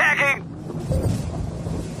 Attacking.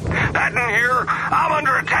 Patton here. I'm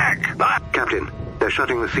under attack. Captain, they're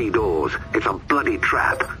shutting the sea doors. It's a bloody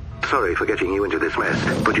trap. Sorry for getting you into this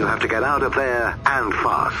mess, but you have to get out of there and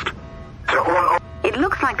fast. It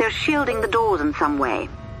looks like they're shielding the doors in some way.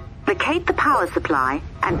 Locate the power supply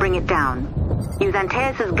and bring it down. Use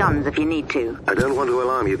Antaeus' guns if you need to. I don't want to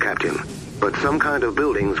alarm you, Captain, but some kind of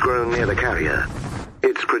building's grown near the carrier.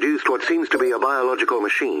 It's produced what seems to be a biological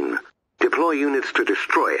machine. Deploy units to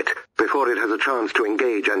destroy it before it has a chance to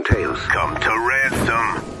engage Antaeus. Come to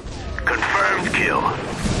Ransom. Confirmed kill.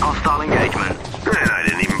 Hostile engagement. I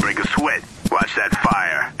didn't even break a sweat. Watch that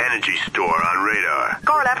fire. Energy store on radar.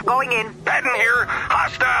 Gorlef going in. Patton here.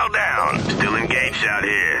 Hostile down. Still engaged out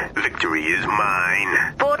here. Victory is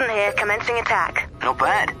mine. Borden here, commencing attack. Not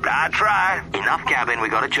bad. I try. Enough cabin, we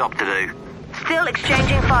got a job to do. Still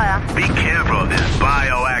exchanging fire. Be careful of this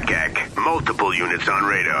bioACAC. Multiple units on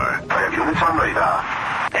radar. I have units on radar.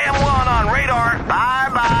 M1 on radar.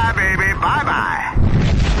 Bye-bye, baby. Bye-bye.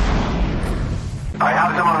 I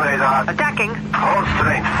have them on radar. Attacking. Hull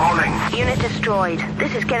strength falling. Unit destroyed.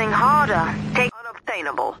 This is getting harder. Take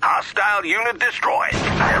unobtainable. Hostile unit destroyed.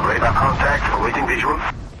 I have radar contact. Awaiting visual.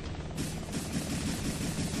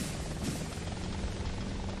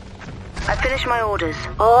 I finished my orders.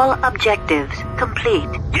 All objectives complete.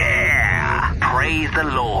 Yeah! Praise the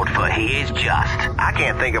Lord, for he is just. I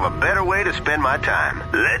can't think of a better way to spend my time.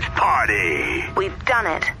 Let's party! We've done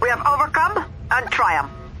it. We have overcome and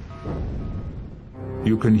triumphed.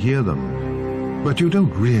 You can hear them, but you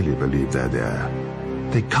don't really believe they're there.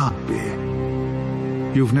 They can't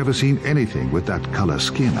be. You've never seen anything with that color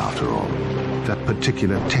skin, after all. That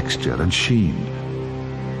particular texture and sheen.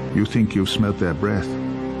 You think you've smelt their breath,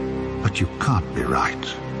 but you can't be right.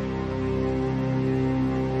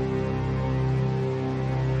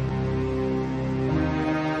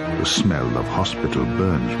 The smell of hospital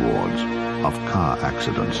burns wards, of car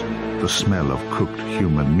accidents, the smell of cooked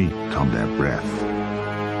human meat on their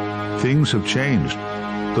breath. Things have changed.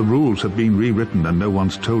 The rules have been rewritten and no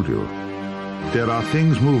one's told you. There are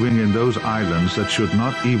things moving in those islands that should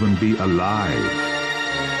not even be alive.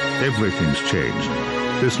 Everything's changed.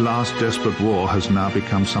 This last desperate war has now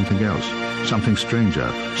become something else, something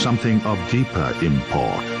stranger, something of deeper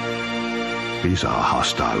import. These are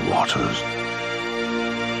hostile waters.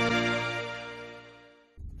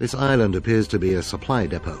 This island appears to be a supply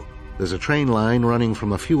depot. There's a train line running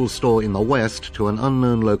from a fuel store in the west to an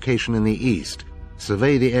unknown location in the east.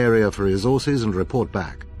 Survey the area for resources and report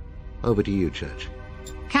back. Over to you, Church.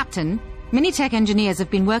 Captain, Minitech engineers have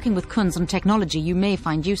been working with Kunz on technology you may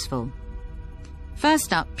find useful.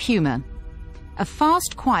 First up, Puma. A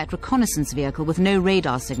fast, quiet reconnaissance vehicle with no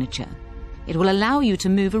radar signature. It will allow you to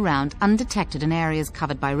move around undetected in areas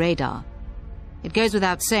covered by radar. It goes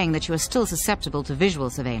without saying that you are still susceptible to visual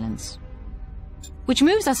surveillance. Which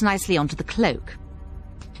moves us nicely onto the Cloak.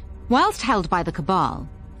 Whilst held by the Cabal,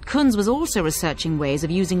 Kunz was also researching ways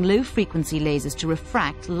of using low-frequency lasers to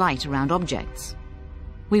refract light around objects.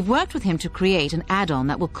 We've worked with him to create an add-on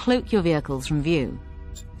that will cloak your vehicles from view.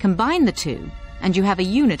 Combine the two, and you have a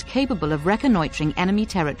unit capable of reconnoitering enemy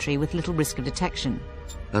territory with little risk of detection.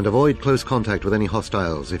 And avoid close contact with any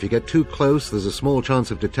hostiles. If you get too close, there's a small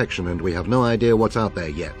chance of detection, and we have no idea what's out there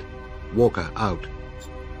yet. Walker, out.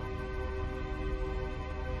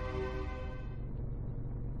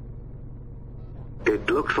 It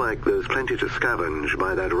looks like there's plenty to scavenge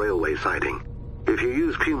by that railway siding. If you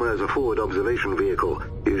use Puma as a forward observation vehicle,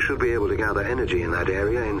 you should be able to gather energy in that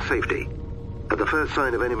area in safety. At the first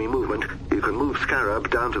sign of enemy movement, you can move Scarab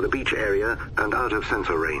down to the beach area and out of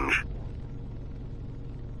sensor range.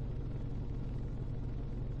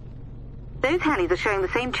 Those helis are showing the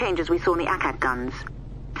same changes we saw in the Akak guns.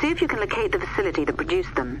 See if you can locate the facility that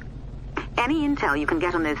produced them. Any intel you can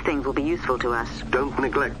get on those things will be useful to us. Don't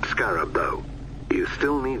neglect Scarab, though. You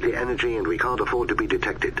still need the energy, and we can't afford to be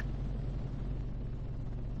detected.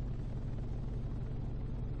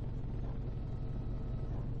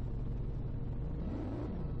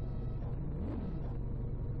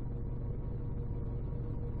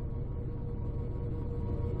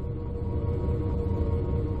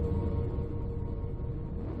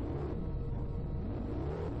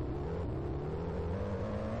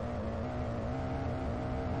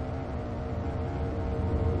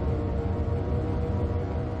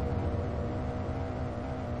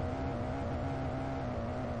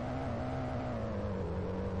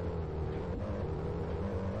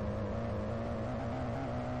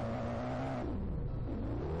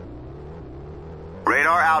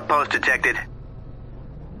 Radar outpost detected.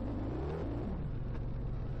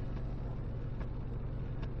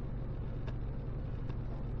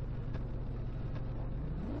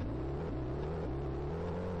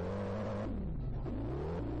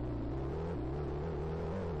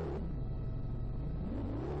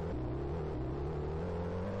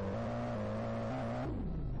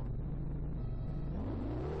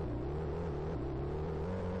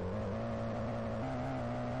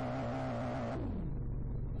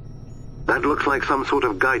 That looks like some sort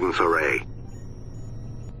of guidance array.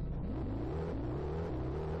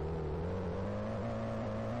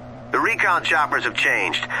 The recon choppers have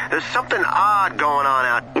changed. There's something odd going on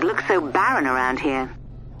out. It looks so barren around here.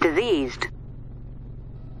 Diseased.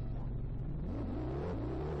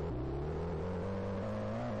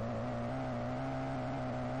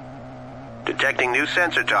 Detecting new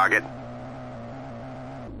sensor target.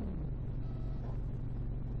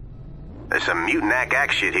 There's some mutant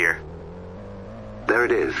Akak shit here. There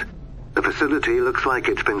it is. The facility looks like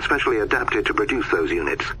it's been specially adapted to produce those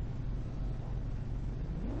units.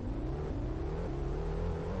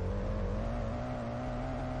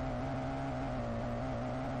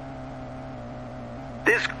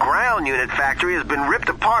 This ground unit factory has been ripped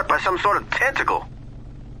apart by some sort of tentacle.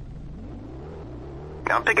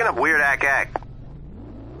 I'm picking up weird Akak.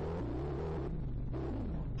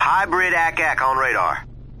 Hybrid Akak on radar.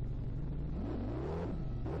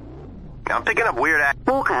 I'm picking up weird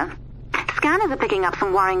Walker, scanners are picking up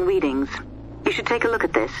some worrying readings. You should take a look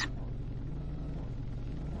at this.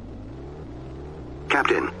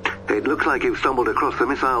 Captain, it looks like you've stumbled across the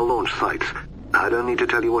missile launch sites. I don't need to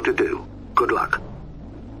tell you what to do. Good luck.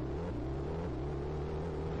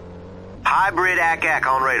 Hybrid Akak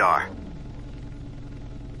on radar.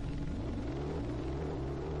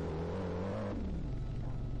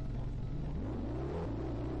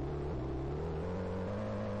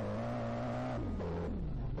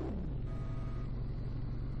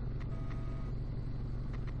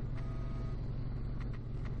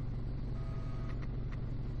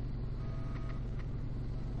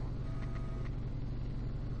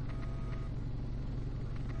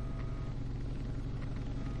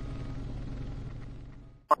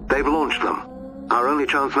 They've launched them. Our only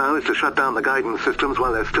chance now is to shut down the guidance systems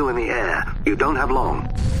while they're still in the air. You don't have long.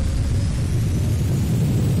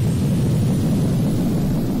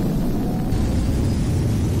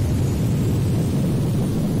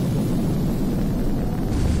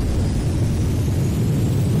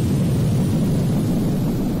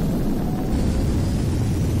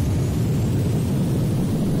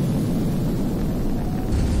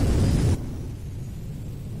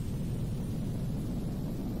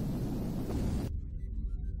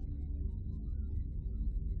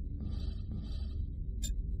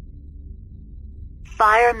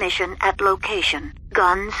 Fire mission at location.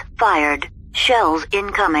 Guns fired. Shells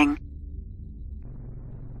incoming.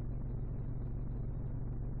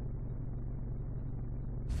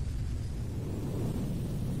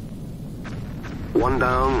 One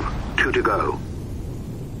down, 2 to go.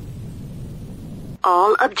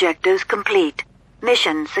 All objectives complete.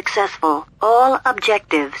 Mission successful. All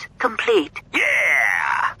objectives complete.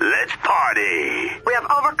 Yeah! Let's party! We have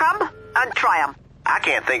overcome and triumph. I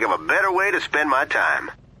can't think of a better way to spend my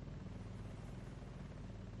time.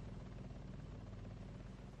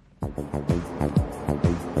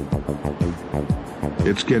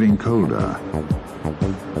 It's getting colder.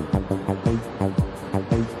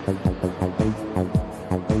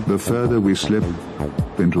 The further we slip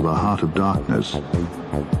into the heart of darkness,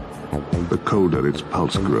 the colder its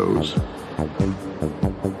pulse grows.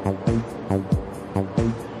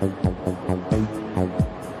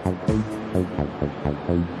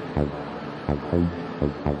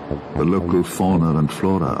 The local fauna and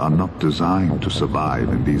flora are not designed to survive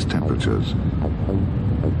in these temperatures.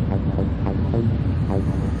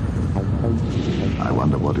 I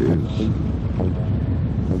wonder what is.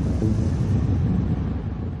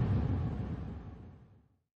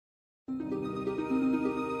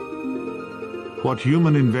 What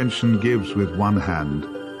human invention gives with one hand,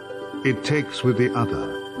 it takes with the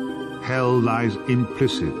other. Hell lies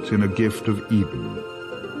implicit in a gift of Eden.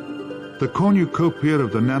 The cornucopia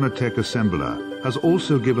of the nanotech assembler has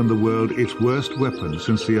also given the world its worst weapon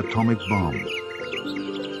since the atomic bomb,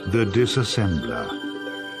 the disassembler.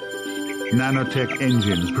 Nanotech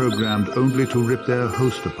engines programmed only to rip their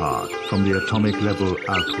host apart from the atomic level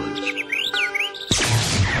outwards.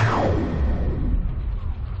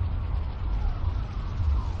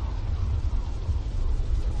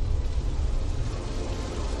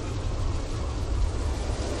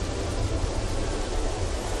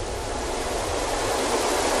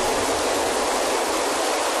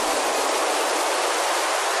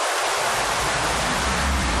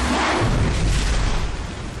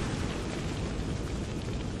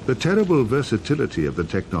 The terrible versatility of the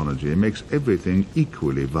technology makes everything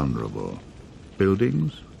equally vulnerable.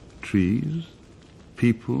 Buildings, trees,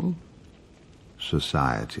 people,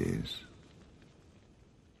 societies.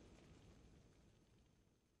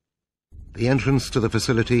 The entrance to the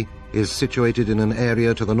facility is situated in an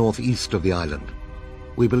area to the northeast of the island.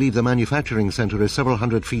 We believe the manufacturing center is several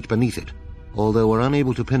hundred feet beneath it, although we're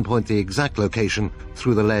unable to pinpoint the exact location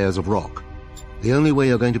through the layers of rock. The only way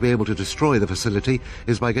you're going to be able to destroy the facility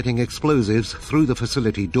is by getting explosives through the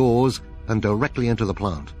facility doors and directly into the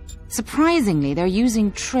plant. Surprisingly, they're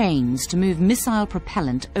using trains to move missile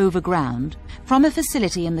propellant overground from a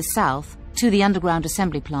facility in the south to the underground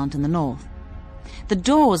assembly plant in the north. The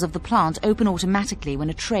doors of the plant open automatically when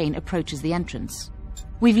a train approaches the entrance.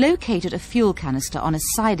 We've located a fuel canister on a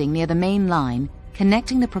siding near the main line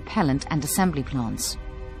connecting the propellant and assembly plants.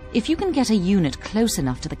 If you can get a unit close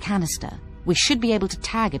enough to the canister, we should be able to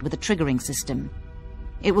tag it with a triggering system.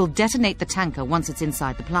 It will detonate the tanker once it's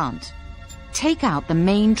inside the plant. Take out the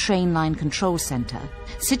main train line control center,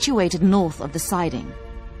 situated north of the siding.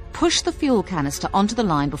 Push the fuel canister onto the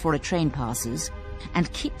line before a train passes,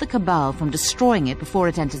 and keep the Cabal from destroying it before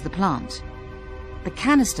it enters the plant. The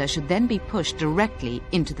canister should then be pushed directly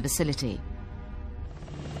into the facility.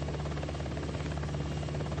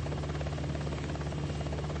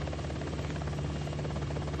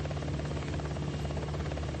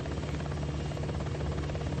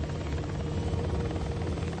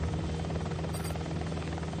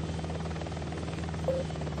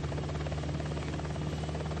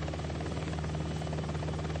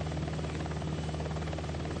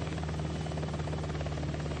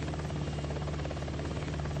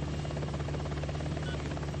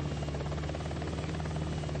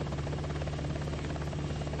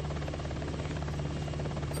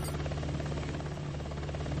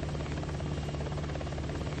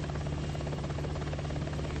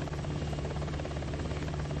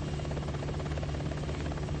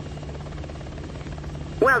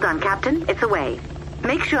 Well done, Captain. It's away.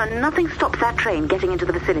 Make sure nothing stops that train getting into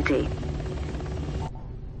the facility.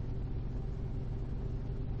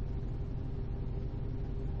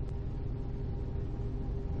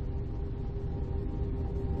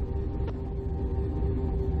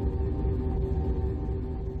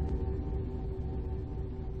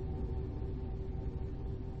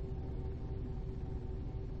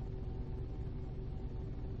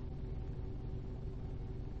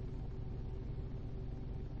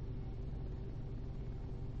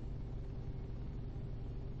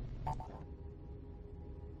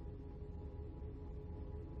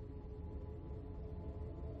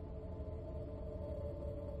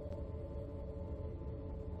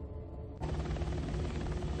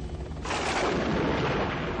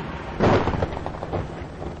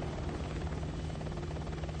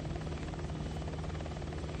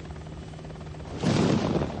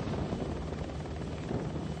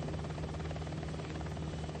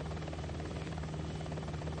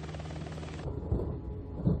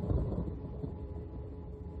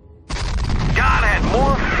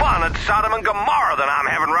 Sodom and Gomorrah than I'm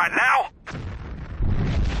having right now.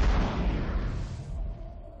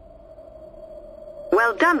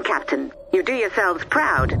 Well done, Captain. You do yourselves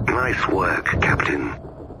proud. Nice work, Captain.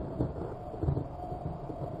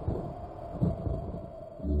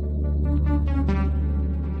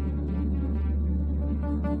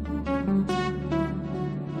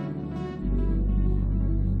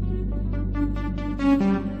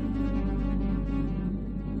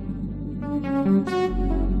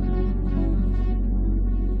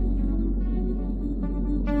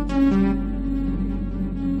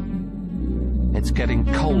 It's getting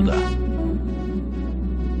colder.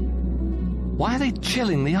 Why are they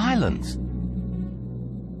chilling the islands?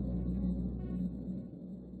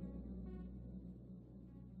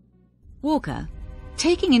 Walker,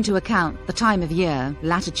 taking into account the time of year,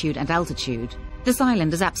 latitude and altitude, this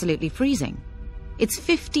island is absolutely freezing. It's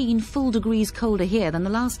 15 full degrees colder here than the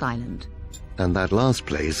last island. And that last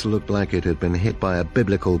place looked like it had been hit by a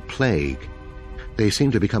biblical plague. They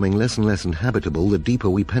seem to be becoming less and less inhabitable the deeper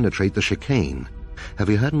we penetrate the chicane. Have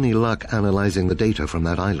you had any luck analyzing the data from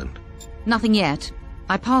that island? Nothing yet.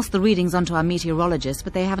 I passed the readings on to our meteorologists,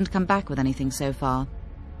 but they haven't come back with anything so far.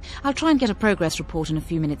 I'll try and get a progress report in a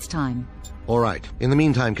few minutes' time. All right. In the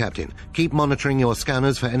meantime, Captain, keep monitoring your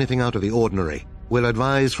scanners for anything out of the ordinary. We'll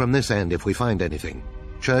advise from this end if we find anything.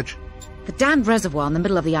 Church? The damned reservoir in the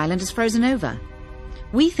middle of the island is frozen over.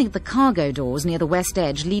 We think the cargo doors near the west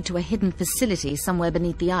edge lead to a hidden facility somewhere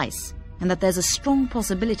beneath the ice, and that there's a strong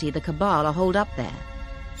possibility the Cabal are holed up there.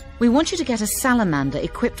 We want you to get a salamander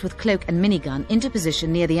equipped with cloak and minigun into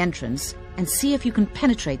position near the entrance and see if you can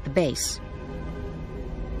penetrate the base.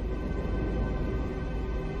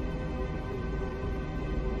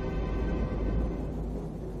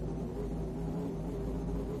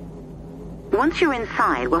 Once you're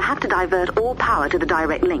inside, we'll have to divert all power to the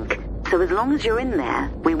direct link, so as long as you're in there,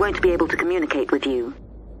 we won't be able to communicate with you.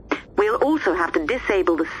 We'll also have to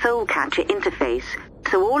disable the Soul Catcher interface,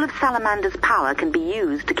 so all of Salamander's power can be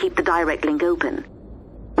used to keep the direct link open.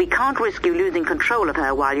 We can't risk you losing control of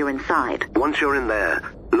her while you're inside. Once you're in there,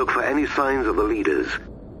 look for any signs of the leaders.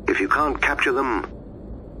 If you can't capture them,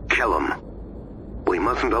 kill them. We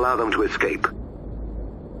mustn't allow them to escape.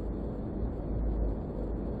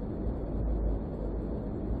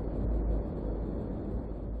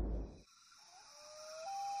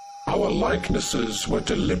 Our likenesses were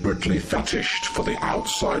deliberately fetished for the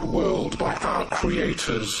outside world by our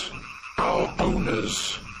creators, our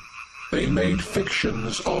owners. They made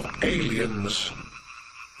fictions of aliens.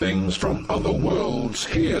 Things from other worlds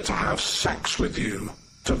here to have sex with you,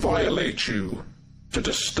 to violate you, to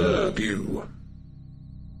disturb you.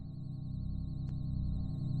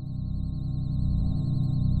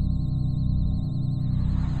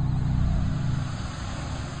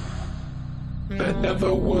 There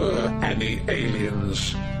never were any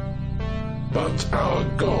aliens, but our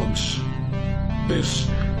gods, this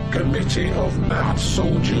committee of mad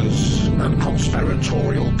soldiers and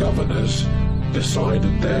conspiratorial governors,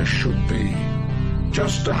 decided there should be,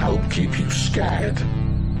 just to help keep you scared,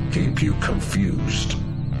 keep you confused.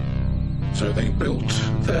 So they built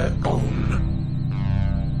their own.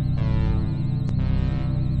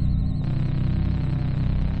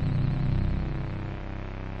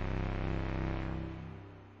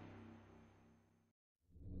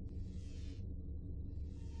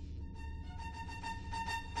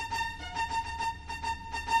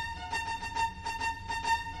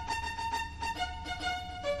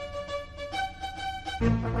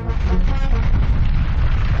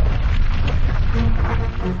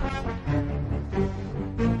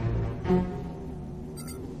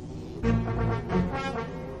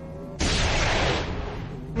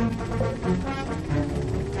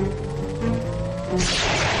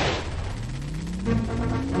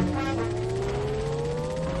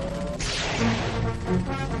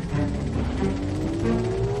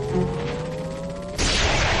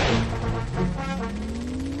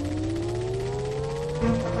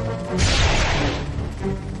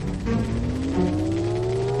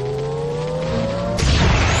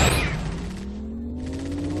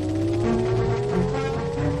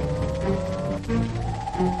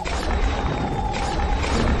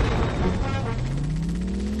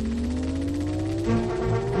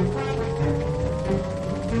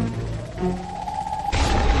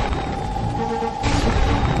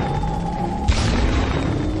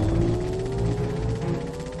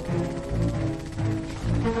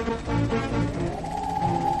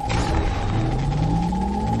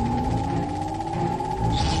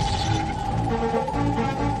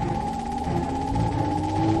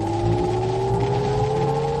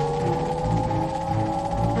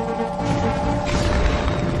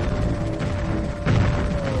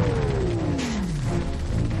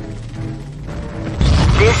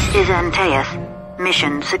 This is Antaeus.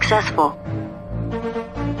 Mission successful.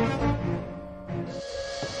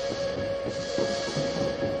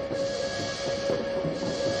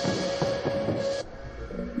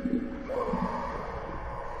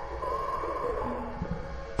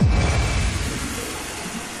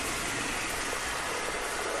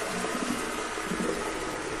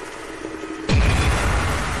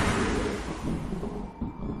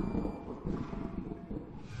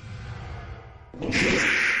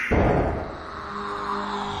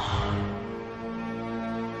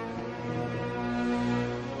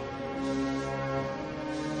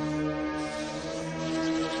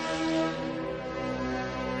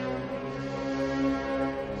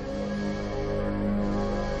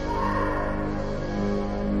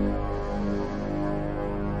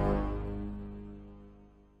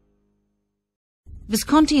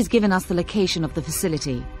 Visconti's given us the location of the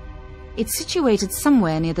facility. It's situated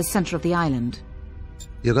somewhere near the center of the island.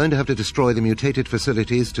 You're going to have to destroy the mutated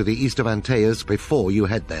facilities to the east of Antaeus before you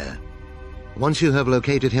head there. Once you have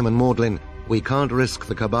located him and Maudlin, we can't risk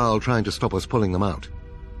the Cabal trying to stop us pulling them out.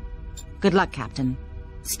 Good luck, Captain.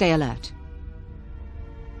 Stay alert.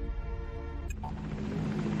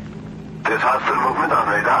 There's hostile movement on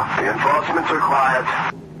radar. Reinforcements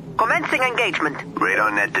required. Commencing engagement.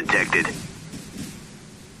 Radar net detected.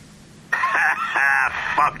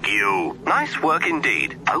 Fuck you. Nice work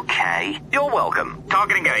indeed. Okay. You're welcome.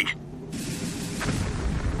 Target engaged.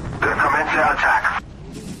 They're commencing our attack.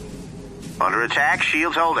 Under attack,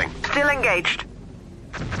 shields holding. Still engaged.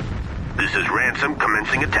 This is Ransom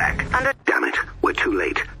commencing attack. Damn it, we're too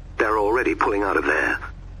late. They're already pulling out of there.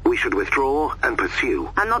 We should withdraw and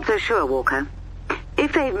pursue. I'm not so sure, Walker.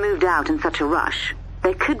 If they've moved out in such a rush,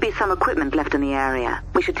 there could be some equipment left in the area.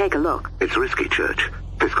 We should take a look. It's risky, Church.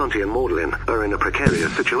 Visconti and Maudlin are in a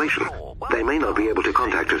precarious situation. They may not be able to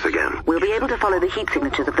contact us again. We'll be able to follow the heat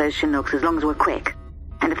signatures of those Chinooks as long as we're quick.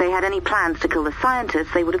 And if they had any plans to kill the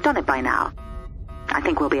scientists, they would have done it by now. I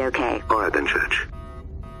think we'll be okay. All right then, Church.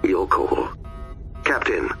 Your call.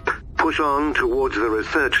 Captain, push on towards the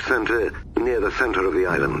research center near the center of the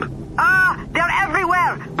island. Ah! They're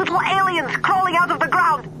everywhere! Little aliens crawling out of the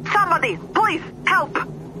ground! Somebody, please, help!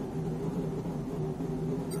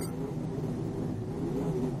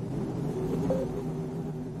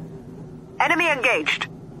 Enemy engaged.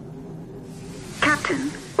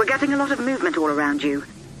 Captain, we're getting a lot of movement all around you.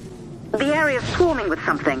 The area's swarming with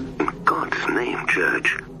something. In God's name,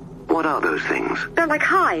 Church. What are those things? They're like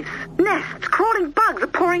hives. Nests. Crawling bugs are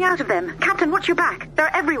pouring out of them. Captain, watch your back.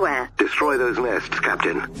 They're everywhere. Destroy those nests,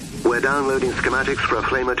 Captain. We're downloading schematics for a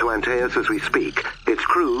flamer to Antaeus as we speak. It's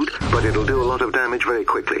crude, but it'll do a lot of damage very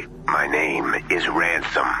quickly. My name is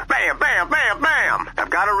Ransom. Bam, bam, bam, bam! I've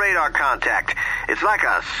got a radar contact. It's like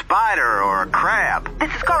a spider or a crab.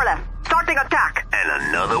 This is Korolev. Starting attack. And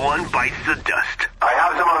another one bites the dust. I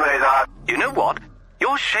have them on radar. You know what?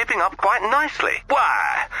 You're shaping up quite nicely.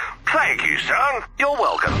 Why, thank you, son. You're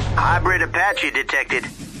welcome. Hybrid Apache detected.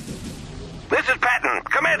 This is Patton.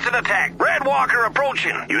 Commence an attack. Red Walker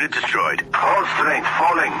approaching. Unit destroyed. Full strength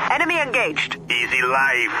falling. Enemy engaged. Easy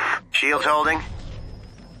life. Shields holding.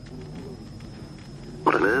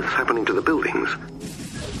 What on earth's happening to the buildings?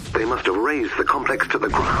 They must have razed the complex to the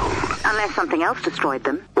ground. Unless something else destroyed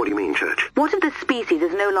them. What do you mean, Church? What if this species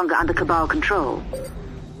is no longer under Cabal control?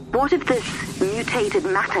 What if this mutated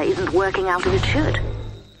matter isn't working out as it should?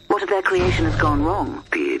 What if their creation has gone wrong?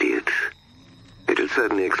 The idiots. It'll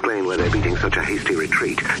certainly explain why they're beating such a hasty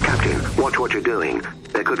retreat. Captain, watch what you're doing.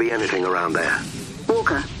 There could be anything around there.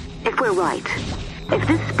 Walker, if we're right, if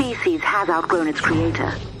this species has outgrown its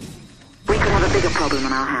creator, we could have a bigger problem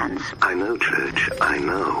on our hands. I know, Church. I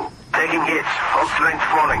know. Taking hits. Full strength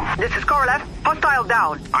falling. This is Korolev. Hostile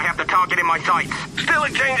down. I have the target in my sights. Still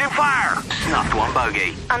exchanging fire. Snuffed one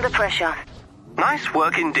bogey. Under pressure. Nice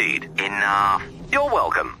work indeed. Enough. You're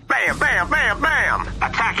welcome. Bam, bam, bam, bam.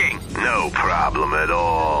 Attacking. No problem at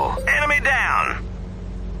all. Enemy down.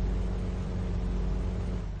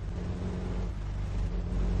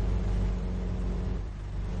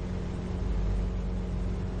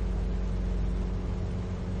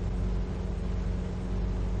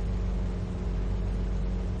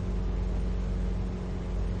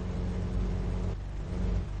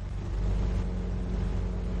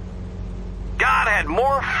 God had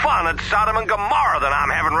more fun at Sodom and Gomorrah than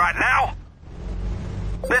I'm having right now.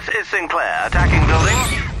 This is Sinclair, attacking building.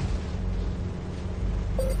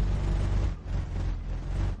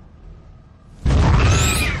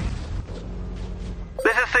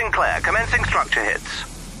 This is Sinclair, commencing structure hits.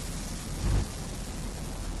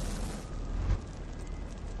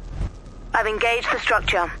 I've engaged the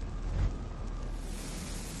structure.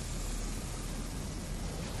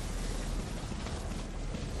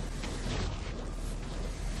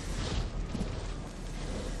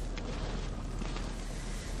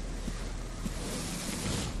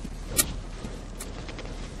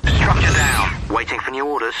 Waiting for new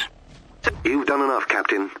orders. You've done enough,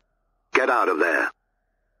 Captain. Get out of there.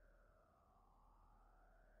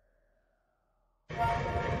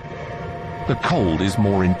 The cold is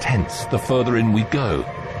more intense the further in we go.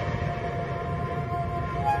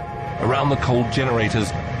 Around the cold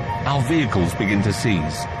generators, our vehicles begin to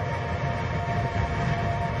seize.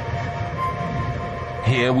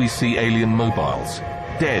 Here we see alien mobiles,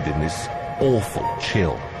 dead in this awful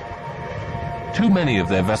chill. Too many of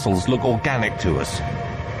their vessels look organic to us.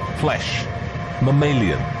 Flesh,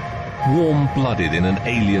 mammalian, warm-blooded in an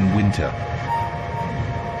alien winter.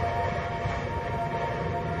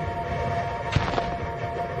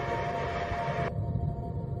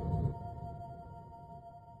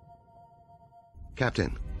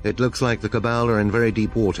 Captain, it looks like the Cabal are in very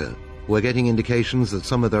deep water. We're getting indications that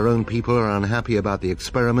some of their own people are unhappy about the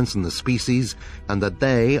experiments and the species, and that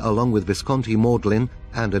they, along with Visconti Maudlin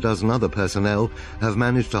and a dozen other personnel, have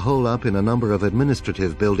managed to hole up in a number of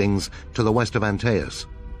administrative buildings to the west of Antaeus.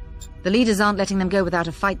 The leaders aren't letting them go without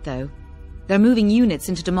a fight, though. They're moving units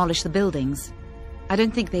in to demolish the buildings. I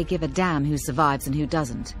don't think they give a damn who survives and who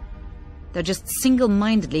doesn't. They're just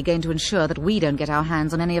single-mindedly going to ensure that we don't get our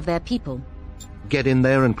hands on any of their people. Get in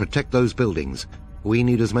there and protect those buildings. We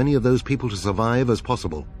need as many of those people to survive as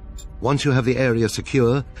possible. Once you have the area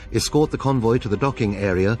secure, escort the convoy to the docking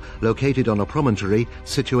area located on a promontory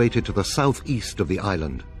situated to the southeast of the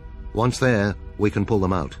island. Once there, we can pull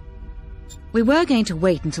them out. We were going to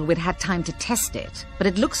wait until we'd had time to test it, but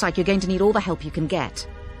it looks like you're going to need all the help you can get.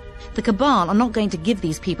 The Cabal are not going to give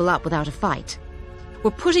these people up without a fight.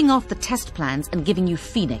 We're putting off the test plans and giving you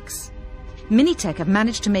Phoenix. Minitech have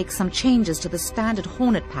managed to make some changes to the standard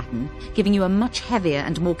Hornet pattern, giving you a much heavier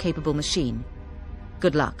and more capable machine.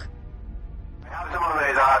 Good luck. Have them on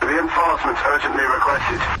radar. Reinforcements urgently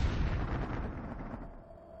requested.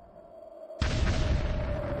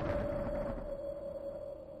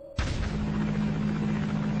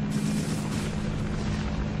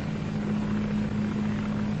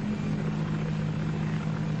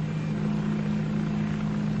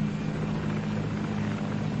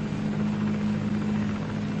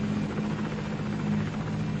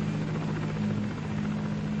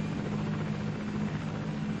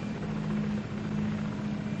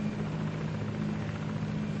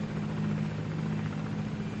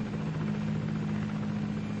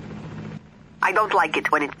 I don't like it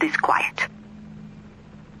when it's this quiet.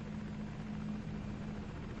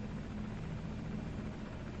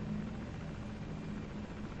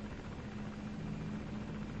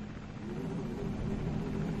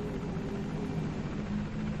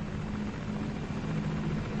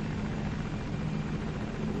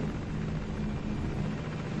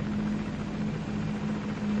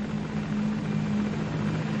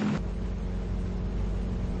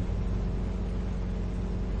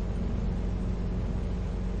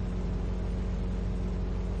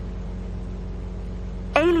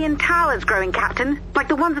 Alien towers growing, Captain. Like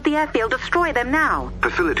the ones at the airfield. Destroy them now.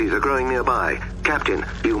 Facilities are growing nearby. Captain,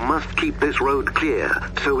 you must keep this road clear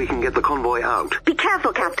so we can get the convoy out. Be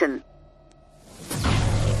careful, Captain.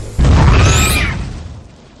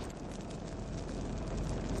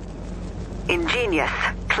 Ingenious.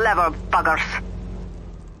 Clever buggers.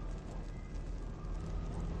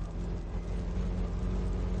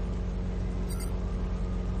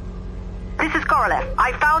 This is Korolev.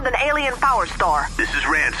 I found an alien power store. This is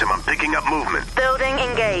Ransom. I'm picking up movement. Building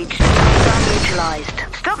engaged. Gun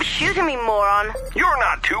neutralized. Stop shooting me, moron. You're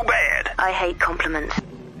not too bad. I hate compliments.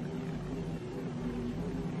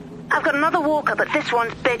 I've got another walker, but this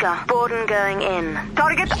one's bigger. Borden going in.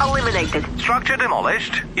 Target eliminated. Structure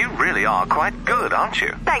demolished. You really are quite good, aren't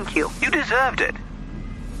you? Thank you. You deserved it.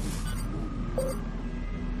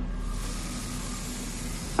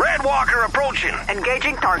 Red Walker approaching.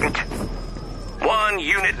 Engaging target. 1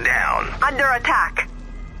 unit down. Under attack.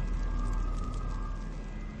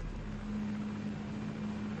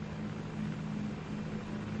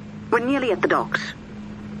 We're nearly at the docks.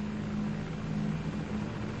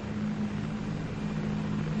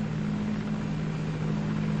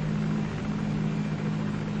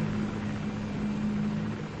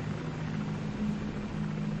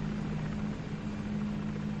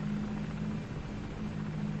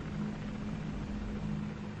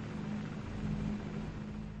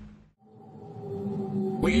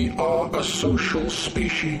 We are a social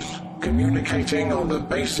species, communicating on the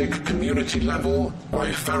basic community level by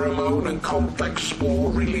pheromone and complex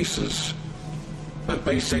spore releases. The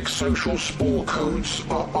basic social spore codes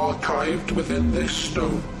are archived within this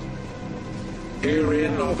stone.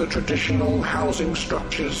 Herein are the traditional housing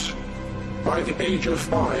structures. By the age of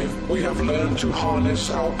 5, we have learned to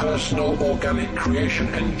harness our personal organic creation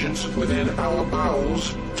engines within our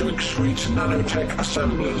bowels to excrete nanotech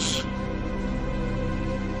assemblers.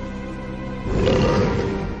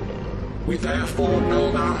 We therefore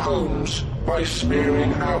build our homes by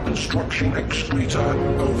smearing our construction excreta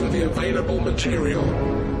over the available material.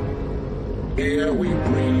 Here we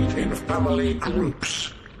breed in family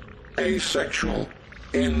groups, asexual,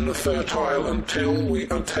 infertile until we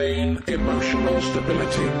attain emotional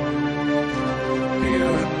stability.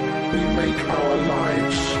 Here we make our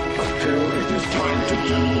lives until it is time to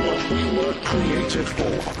do what we were created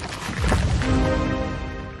for.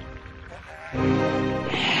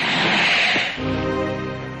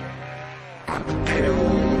 And kill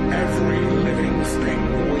every living thing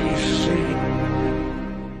we see.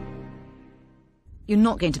 You're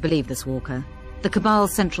not going to believe this, Walker. The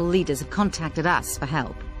Cabal's central leaders have contacted us for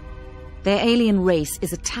help. Their alien race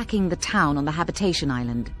is attacking the town on the habitation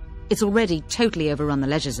island. It's already totally overrun the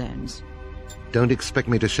leisure zones. Don't expect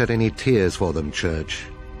me to shed any tears for them, Church.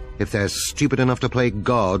 If they're stupid enough to play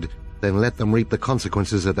God, then let them reap the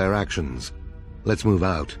consequences of their actions. Let's move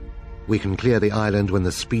out. We can clear the island when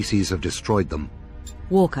the species have destroyed them.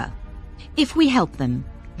 Walker, if we help them,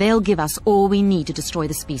 they'll give us all we need to destroy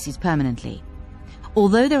the species permanently.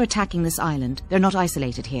 Although they're attacking this island, they're not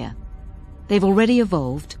isolated here. They've already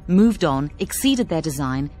evolved, moved on, exceeded their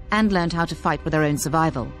design, and learned how to fight for their own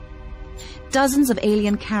survival. Dozens of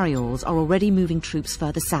alien carryalls are already moving troops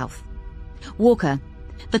further south. Walker,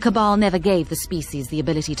 the Cabal never gave the species the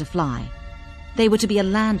ability to fly. They were to be a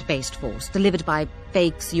land-based force, delivered by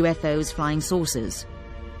fakes, UFOs, flying saucers.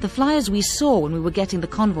 The flyers we saw when we were getting the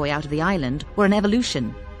convoy out of the island were an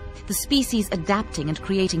evolution, the species adapting and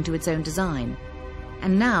creating to its own design.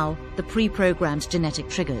 And now, the pre-programmed genetic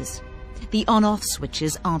triggers. The on-off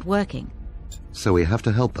switches aren't working. So we have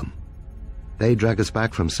to help them. They drag us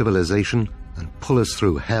back from civilization and pull us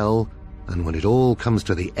through hell, and when it all comes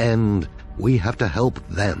to the end, we have to help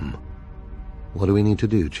them. What do we need to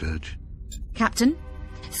do, Church? Captain,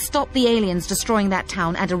 stop the aliens destroying that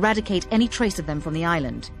town and eradicate any trace of them from the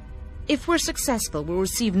island. If we're successful, we'll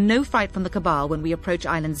receive no fight from the Cabal when we approach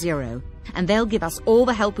Island Zero, and they'll give us all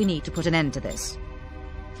the help we need to put an end to this.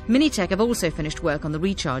 Minitech have also finished work on the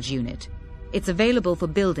recharge unit. It's available for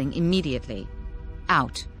building immediately.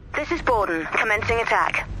 Out. This is Borden, commencing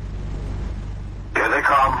attack. Here they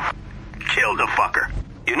come. Kill the fucker.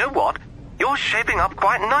 You know what? You're shaping up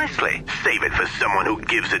quite nicely. Save it for someone who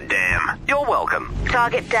gives a damn. You're welcome.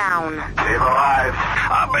 Target down. Team alive.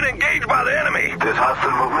 I've been engaged by the enemy. There's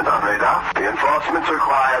hostile movement on radar. Reinforcements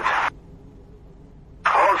required.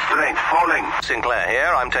 Hold strength, falling. Sinclair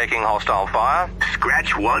here. I'm taking hostile fire.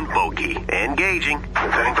 Scratch one bogey. Engaging.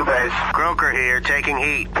 Returning to base. Croker here, taking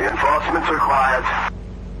heat. Reinforcements required.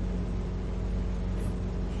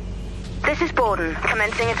 This is Borden,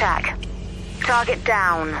 commencing attack. Target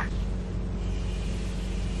down.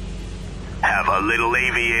 Have a little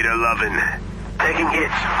aviator lovin'. Taking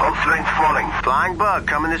hits. Hold strength, falling. Flying bug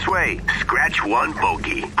coming this way. Scratch one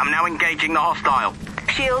bogey. I'm now engaging the hostile.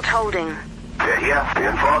 Shield holding. They're here.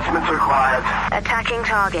 Reinforcements required. Attacking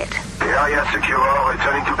target. The area secure.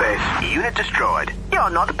 Returning to base. Unit destroyed.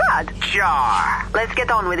 You're not bad. Char. Let's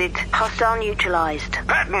get on with it. Hostile neutralized.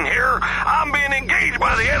 Patton here. I'm being engaged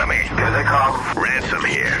by the enemy. Here they come. Ransom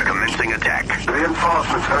here. Commencing attack.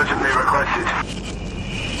 Reinforcements urgently requested.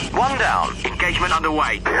 One down. Engagement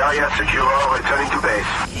underway. The area secure. Returning to base.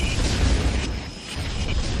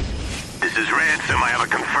 This is Ransom. I have a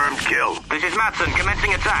confirmed kill. This is Matson.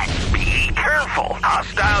 Commencing attack. Be careful.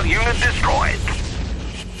 Hostile unit destroyed.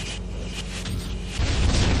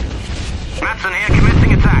 Matson here.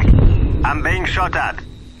 Commencing attack. I'm being shot at.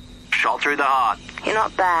 Shot through the heart. You're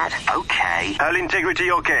not bad. Okay. Hull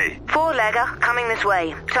integrity okay. Four-legger coming this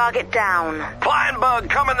way. Target down. Flying bug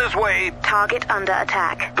coming this way. Target under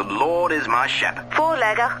attack. The Lord is my shepherd.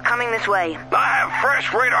 Four-legger coming this way. I have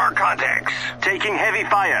fresh radar contacts. Taking heavy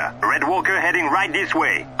fire. Red Walker heading right this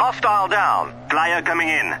way. Hostile down. Flyer coming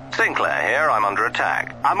in. Sinclair here. I'm under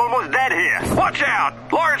attack. I'm almost dead here. Watch out.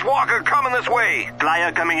 Large Walker coming this way.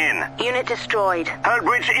 Flyer coming in. Unit destroyed. Hull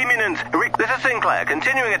breach imminent. This is Sinclair.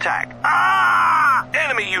 Continuing attack. Ah!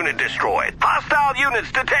 Enemy unit destroyed. Hostile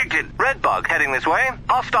units detected. Red bug heading this way.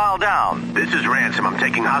 Hostile down. This is Ransom. I'm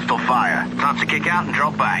taking hostile fire. Time to kick out and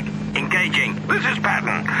drop back. Engaging. This is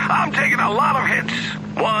Patton. I'm taking a lot of hits.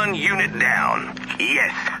 One unit down.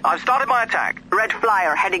 Yes. I've started my attack. Red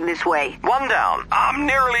flyer heading this way. One down. I'm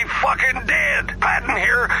nearly fucking dead. Patton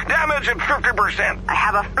here. Damage at 50%. I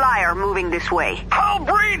have a flyer moving this way. Hull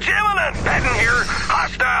breach imminent. Patton here.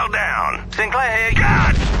 Hostile down. Sinclair here.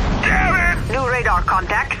 God damn it. New radar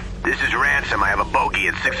contact. This is Ransom. I have a bogey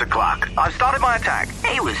at 6 o'clock. I've started my attack.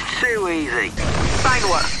 It was too easy. Fine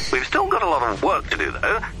work. We've still got a lot of work to do,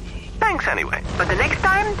 though. Thanks anyway. But the next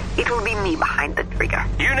time, it will be me behind the trigger.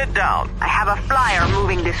 Unit down. I have a flyer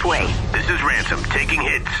moving this way. This is Ransom taking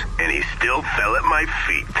hits, and he still fell at my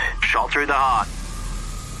feet. Shot through the heart.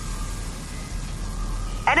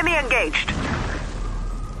 Enemy engaged.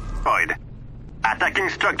 Void. Attacking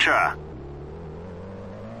structure.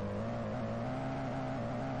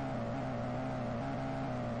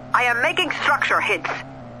 I am making structure hits.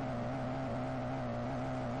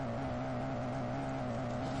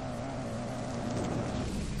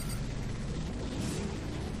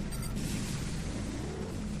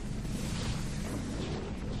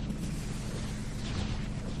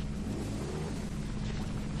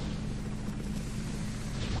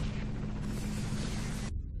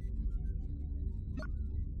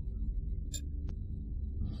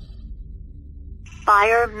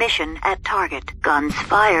 Fire mission at target. Guns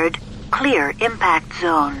fired. Clear impact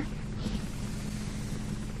zone.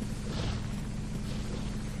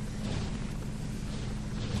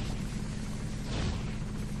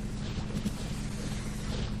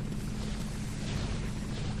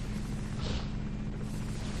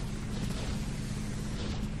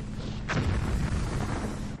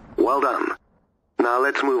 Well done. Now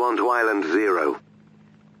let's move on to Island 0.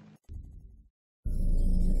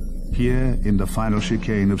 Here, in the final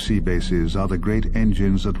chicane of sea bases, are the great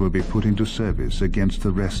engines that will be put into service against the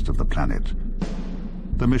rest of the planet.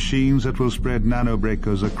 The machines that will spread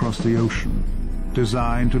nanobreakers across the ocean,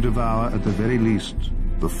 designed to devour, at the very least,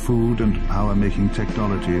 the food and power-making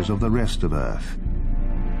technologies of the rest of Earth.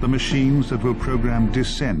 The machines that will program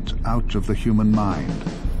dissent out of the human mind,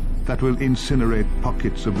 that will incinerate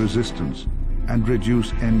pockets of resistance and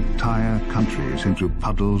reduce entire countries into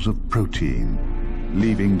puddles of protein,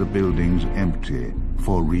 leaving the buildings empty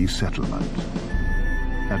for resettlement.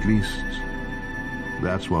 At least,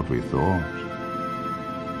 that's what we thought.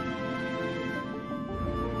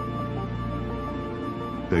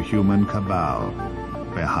 The human cabal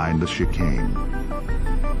behind the chicane.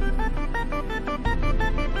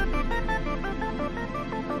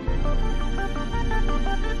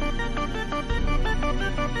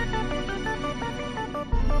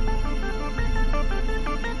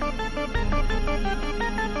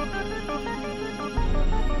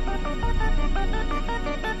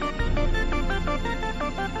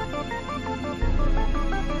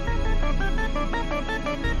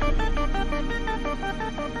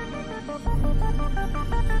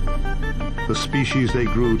 The species they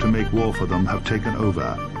grew to make war for them have taken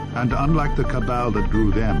over, and unlike the cabal that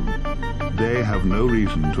grew them, they have no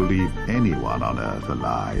reason to leave anyone on Earth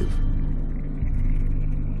alive.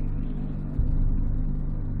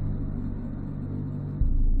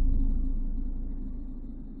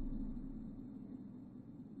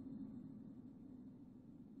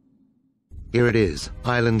 Here it is,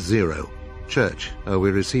 Island 0. Church, are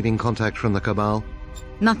we receiving contact from the cabal?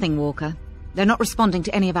 Nothing, Walker. They're not responding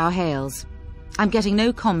to any of our hails. I'm getting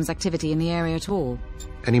no comms activity in the area at all.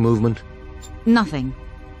 Any movement? Nothing.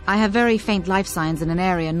 I have very faint life signs in an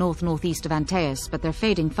area north-northeast of Antaeus, but they're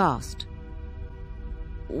fading fast.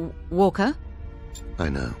 Walker? I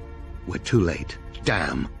know. We're too late.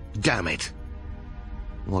 Damn. Damn it.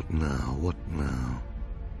 What now? What now?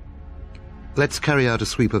 Let's carry out a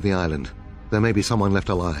sweep of the island. There may be someone left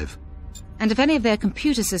alive. And if any of their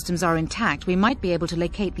computer systems are intact, we might be able to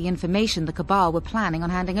locate the information the Cabal were planning on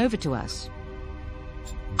handing over to us.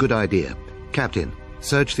 Good idea. Captain,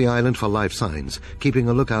 search the island for life signs, keeping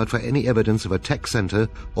a lookout for any evidence of a tech center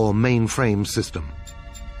or mainframe system.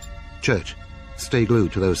 Church, stay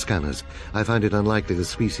glued to those scanners. I find it unlikely the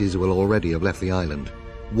species will already have left the island.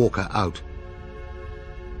 Walker out.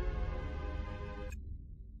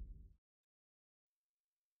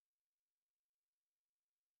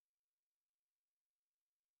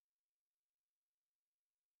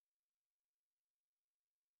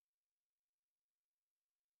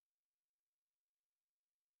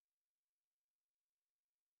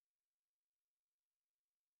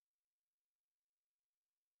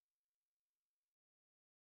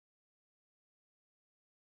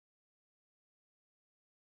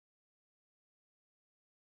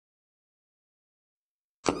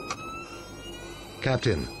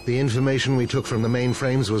 Captain, the information we took from the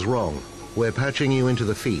mainframes was wrong. We're patching you into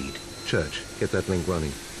the feed. Church, get that link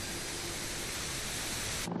running.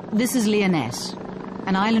 This is Lyonesse,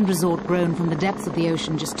 an island resort grown from the depths of the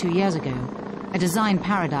ocean just 2 years ago. A designed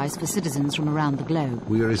paradise for citizens from around the globe.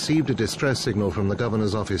 We received a distress signal from the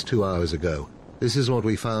governor's office 2 hours ago. This is what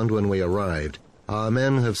we found when we arrived. Our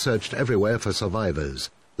men have searched everywhere for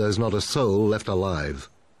survivors. There's not a soul left alive.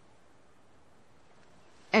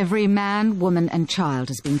 Every man, woman and child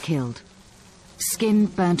has been killed. Skin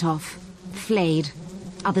burnt off, flayed,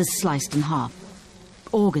 others sliced in half.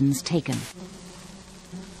 Organs taken.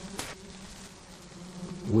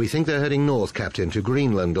 We think they're heading north, Captain, to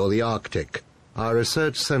Greenland or the Arctic. Our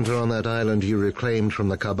research center on that island you reclaimed from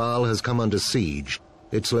the Cabal has come under siege.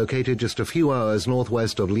 It's located just a few hours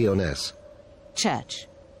northwest of Lyonesse. Church.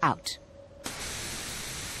 Out.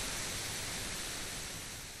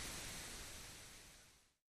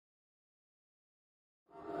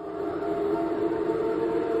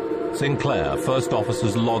 Sinclair, First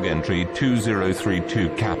Officer's log entry 2032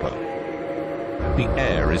 Kappa. The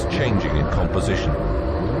air is changing in composition.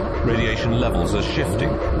 Radiation levels are shifting,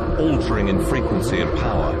 altering in frequency and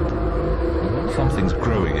power. Something's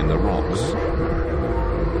growing in the rocks.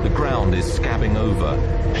 The ground is scabbing over,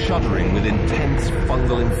 shuddering with intense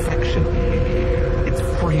fungal infection. It's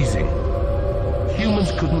freezing.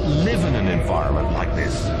 Humans couldn't live in an environment like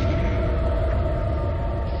this.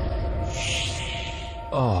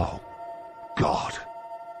 Oh, God.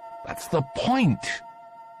 That's the point.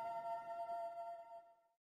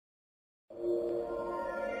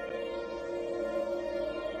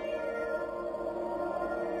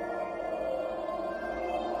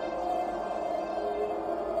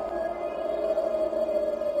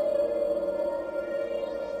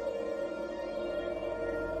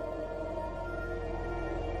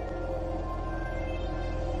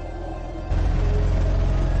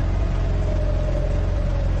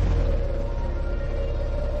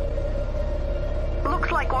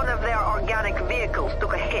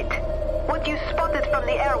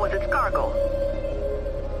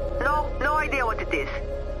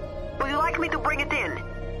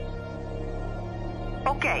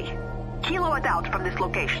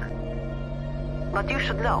 But you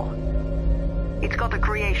should know, it's got a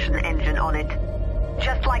creation engine on it,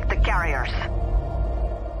 just like the carriers.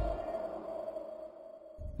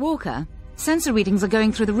 Walker, sensor readings are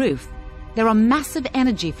going through the roof. There are massive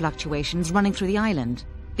energy fluctuations running through the island.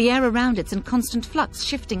 The air around it's in constant flux,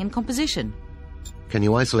 shifting in composition. Can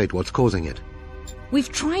you isolate what's causing it?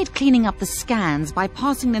 We've tried cleaning up the scans by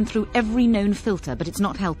passing them through every known filter, but it's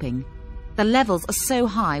not helping. The levels are so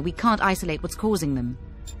high we can't isolate what's causing them.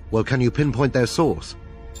 Well, can you pinpoint their source?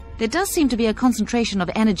 There does seem to be a concentration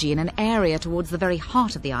of energy in an area towards the very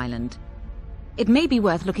heart of the island. It may be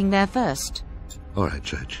worth looking there first. All right,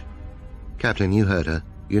 Church. Captain, you heard her.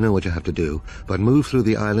 You know what you have to do, but move through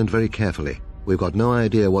the island very carefully. We've got no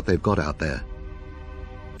idea what they've got out there.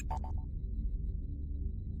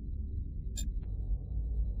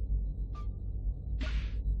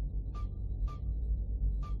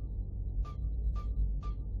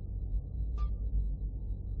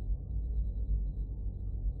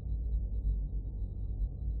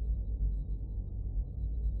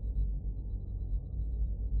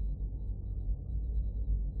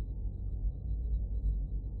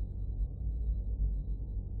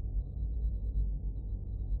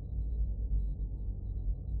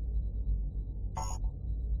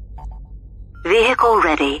 Vehicle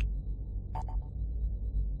ready.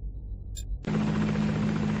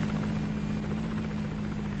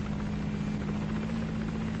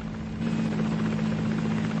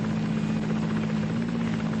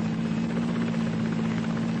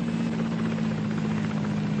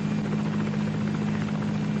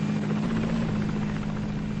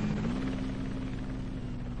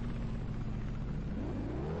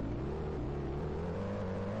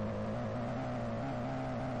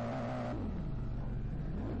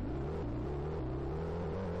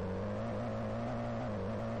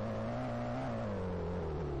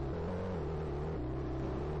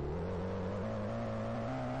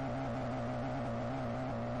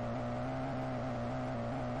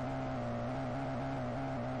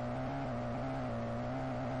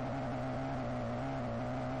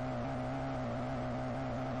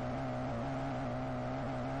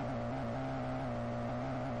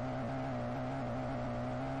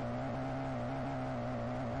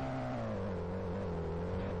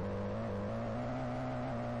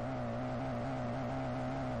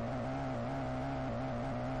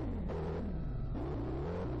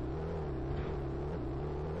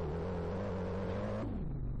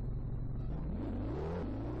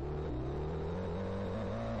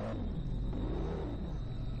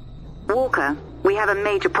 Walker, we have a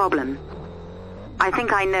major problem. I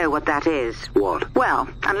think I know what that is. What? Well,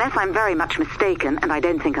 unless I'm very much mistaken, and I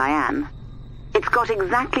don't think I am, it's got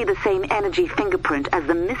exactly the same energy fingerprint as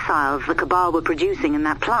the missiles the Cabal were producing in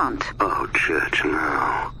that plant. Oh, Church,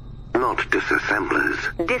 no. Not disassemblers.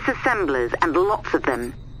 Disassemblers, and lots of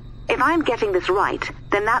them. If I'm getting this right,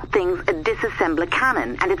 then that thing's a disassembler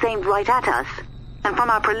cannon, and it's aimed right at us. And from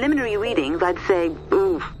our preliminary readings, I'd say,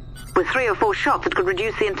 ooh, with 3 or 4 shots, it could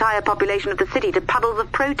reduce the entire population of the city to puddles of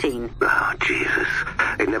protein. Oh, Jesus.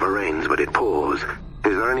 It never rains, but it pours.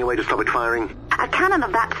 Is there any way to stop it firing? A cannon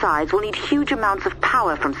of that size will need huge amounts of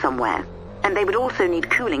power from somewhere, and they would also need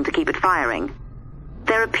cooling to keep it firing.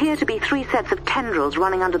 There appear to be 3 sets of tendrils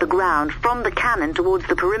running under the ground from the cannon towards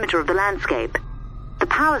the perimeter of the landscape. The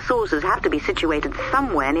power sources have to be situated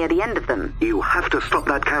somewhere near the end of them. You have to stop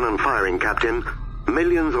that cannon firing, Captain.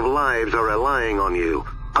 Millions of lives are relying on you.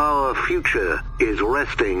 Our future is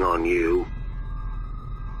resting on you.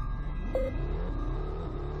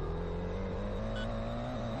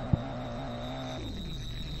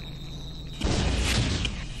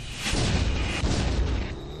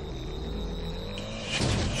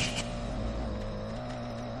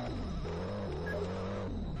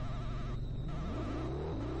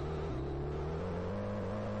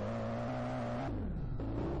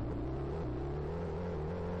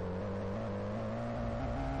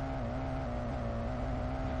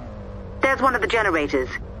 There's one of the generators.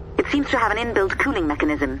 It seems to have an inbuilt cooling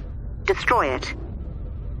mechanism. Destroy it.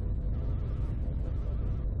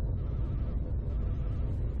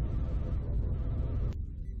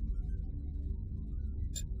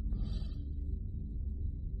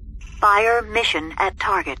 Fire mission at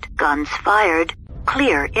target. Guns fired.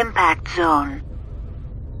 Clear impact zone.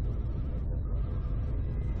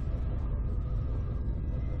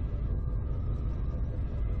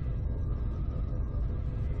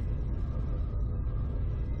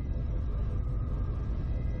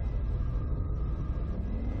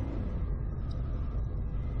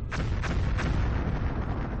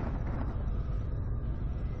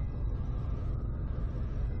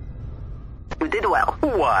 You did well.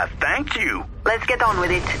 Why, thank you. Let's get on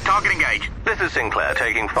with it. Target engaged. This is Sinclair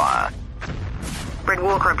taking fire. Red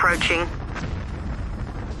Walker approaching.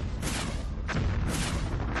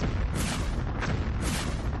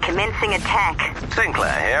 Commencing attack.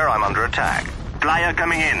 Sinclair here, I'm under attack. Flyer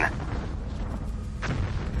coming in.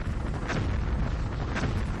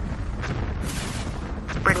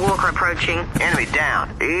 Red Walker approaching. Enemy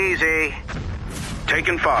down. Easy.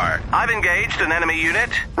 Taking fire. I've engaged an enemy unit.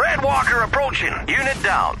 Red Walker approaching. Unit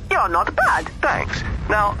down. You're not bad. Thanks.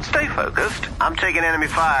 Now, stay focused. I'm taking enemy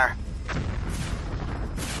fire.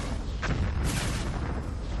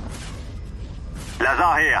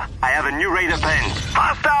 Lazar here. I have a new radar pen.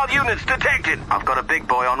 Hostile units detected. I've got a big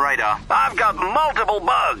boy on radar. I've got multiple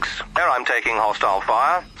bugs. There, I'm taking hostile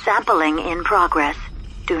fire. Sampling in progress.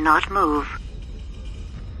 Do not move.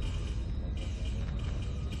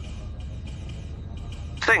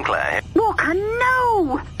 Sinclair. Walker,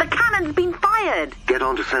 no! The cannon's been fired! Get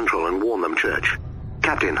onto Central and warn them, Church.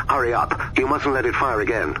 Captain, hurry up. You mustn't let it fire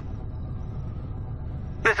again.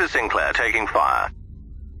 This is Sinclair taking fire.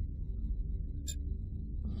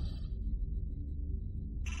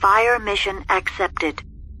 Fire mission accepted.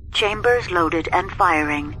 Chambers loaded and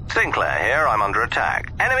firing. Sinclair here, I'm under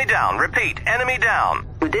attack. Enemy down, repeat, enemy down.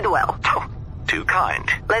 You did well. Too kind.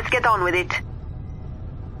 Let's get on with it.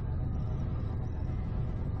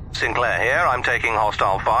 Sinclair here, I'm taking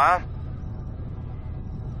hostile fire.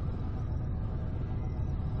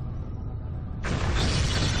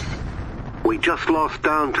 We just lost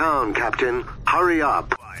downtown, Captain. Hurry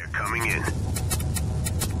up. Fire coming in.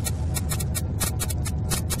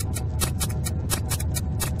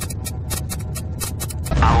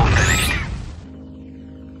 All finished.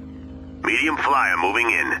 Medium flyer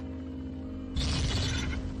moving in.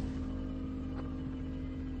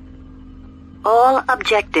 All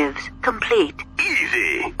objectives complete.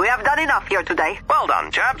 Easy. We have done enough here today. Well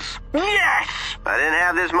done, chaps. Yes! I didn't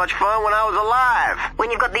have this much fun when I was alive.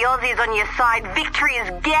 When you've got the Aussies on your side, victory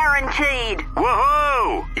is guaranteed.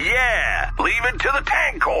 Woohoo! Yeah! Leave it to the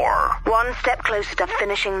tank corps. One step closer to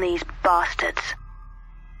finishing these bastards.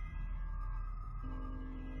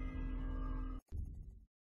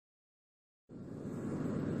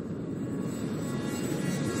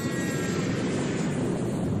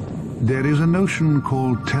 There is a notion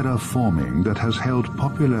called terraforming that has held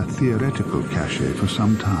popular theoretical cachet for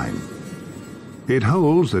some time. It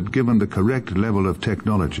holds that given the correct level of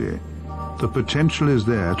technology, the potential is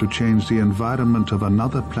there to change the environment of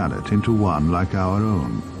another planet into one like our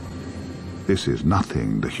own. This is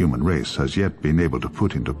nothing the human race has yet been able to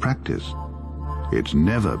put into practice. It's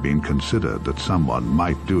never been considered that someone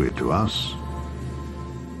might do it to us.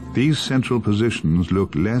 These central positions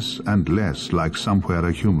look less and less like somewhere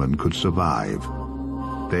a human could survive.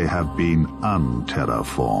 They have been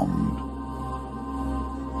unterraformed.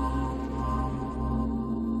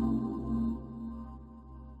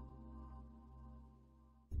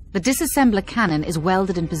 The disassembler cannon is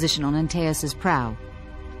welded in position on Antaeus' prow.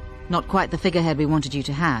 Not quite the figurehead we wanted you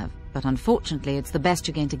to have, but unfortunately it's the best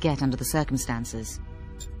you're going to get under the circumstances.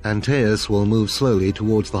 Antaeus will move slowly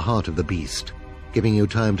towards the heart of the beast, giving you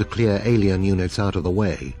time to clear alien units out of the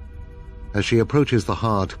way. As she approaches the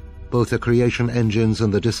heart, both the creation engines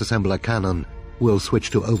and the disassembler cannon will switch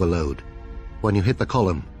to overload. When you hit the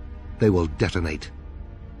column, they will detonate.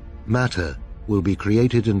 Matter will be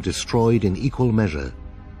created and destroyed in equal measure,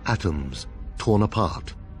 atoms torn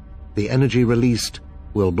apart. The energy released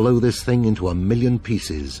will blow this thing into 1,000,000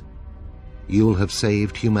 pieces. You'll have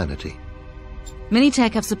saved humanity.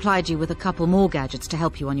 Minitech have supplied you with a couple more gadgets to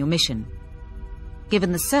help you on your mission.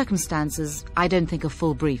 Given the circumstances, I don't think a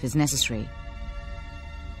full brief is necessary.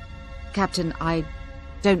 Captain, I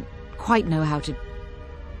don't quite know how to...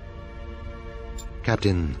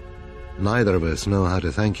 Captain, neither of us know how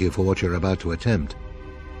to thank you for what you're about to attempt.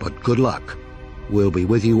 But good luck. We'll be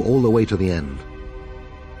with you all the way to the end.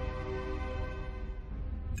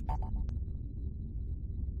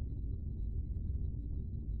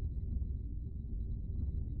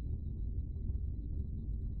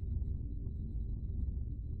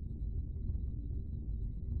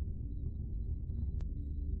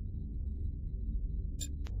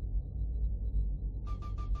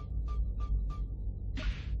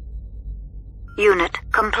 Unit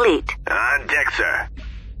complete. On deck, sir.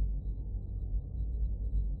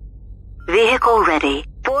 Vehicle ready.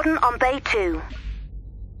 Borden on Bay 2.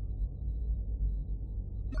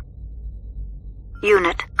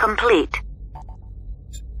 Unit complete.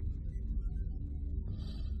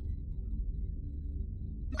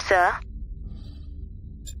 Sir?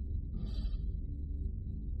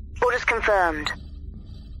 Orders confirmed.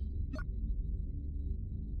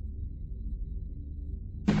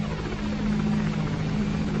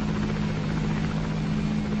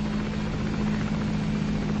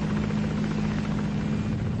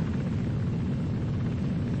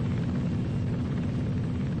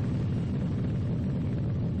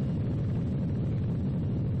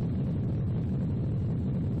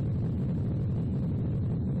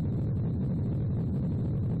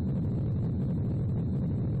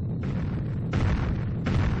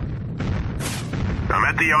 I'm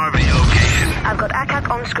at the RV location. I've got ACAC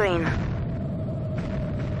on screen.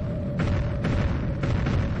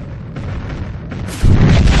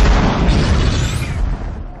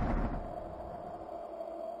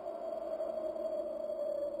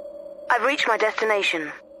 I've reached my destination.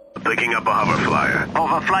 Picking up a hoverflyer.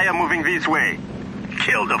 Hoverflyer moving this way.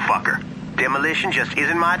 Kill the fucker. Demolition just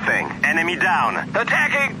isn't my thing. Enemy down.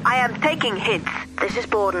 Attacking! I am taking hits. This is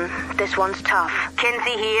Borden. This one's tough.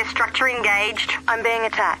 Kinsey here, structure engaged. I'm being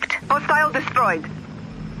attacked. Hostile destroyed.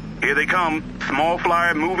 Here they come. Small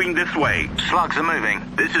flyer moving this way. Slugs are moving.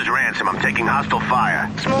 This is Ransom. I'm taking hostile fire.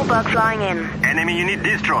 Small bug flying in. Enemy unit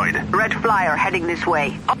destroyed. Red flyer heading this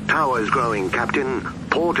way. Tower's growing, Captain.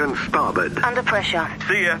 Port and starboard. Under pressure.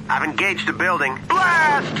 See ya. I've engaged the building.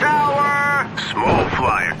 Blast tower! Small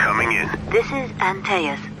flyer coming in. This is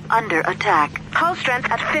Antaeus. Under attack. Hull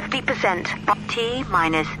strength at 50%.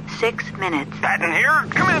 T-minus 6 minutes. Patton here.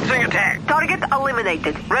 Commencing attack. Target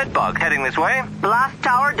eliminated. Red bug heading this way. Blast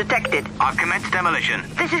tower detected. I've commenced demolition.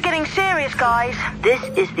 This is getting serious, guys. This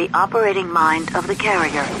is the operating mind of the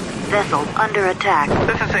carrier. Vessel under attack.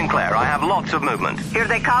 This is Sinclair. I have lots of movement. Here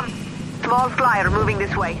they come. Small flyer moving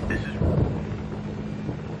this way.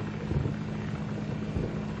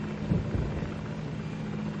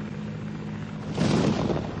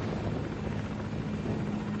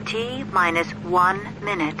 T-minus 1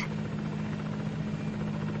 minute.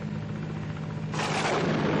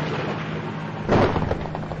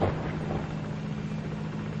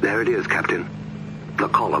 There it is, Captain. The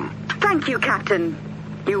column. Thank you, Captain.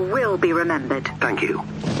 You will be remembered. Thank you.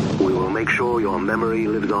 We will make sure your memory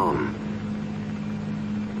lives on.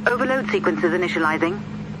 Overload sequences initializing.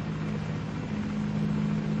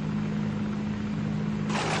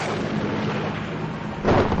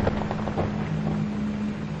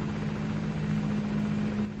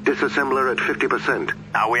 Disassembler at 50%.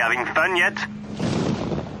 Are we having fun yet?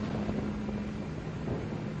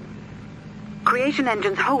 Creation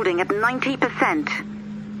engines holding at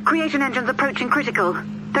 90%. Creation engines approaching critical.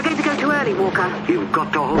 They're going to go too early, Walker. You've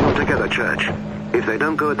got to hold them together, Church. If they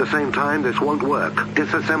don't go at the same time, this won't work.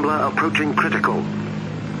 Disassembler approaching critical.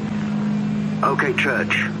 Okay,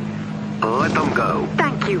 Church. Let them go.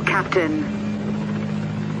 Thank you, Captain.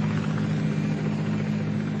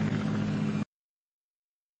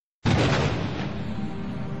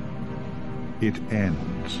 It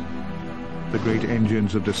ends. The great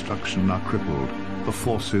engines of destruction are crippled, the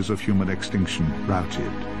forces of human extinction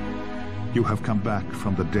routed. You have come back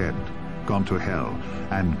from the dead, gone to hell,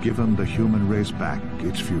 and given the human race back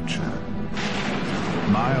its future.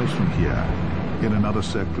 Miles from here, in another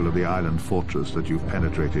circle of the island fortress that you've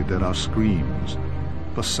penetrated, there are screams,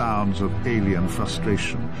 the sounds of alien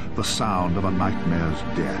frustration, the sound of a nightmare's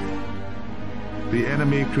death. The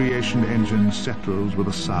enemy creation engine settles with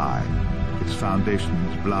a sigh, its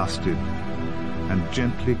foundations blasted, and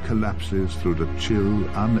gently collapses through the chill,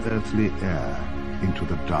 unearthly air into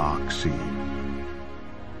the dark sea.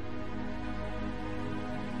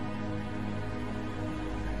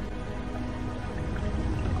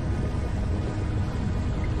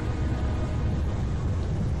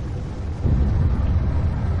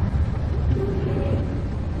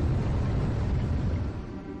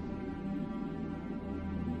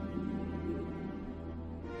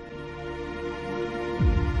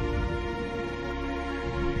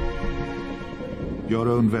 Your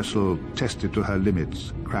own vessel, tested to her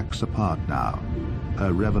limits, cracks apart now,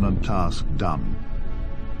 her revenant task done.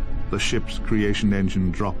 The ship's creation engine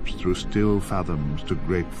drops through still fathoms to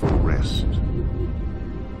grateful rest.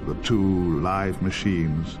 The two live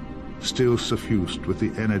machines, still suffused with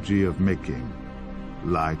the energy of making,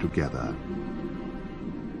 lie together.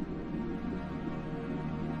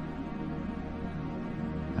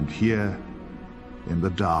 And here, in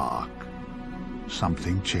the dark,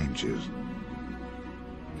 something changes.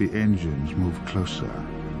 The engines move closer.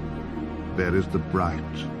 There is the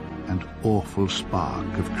bright and awful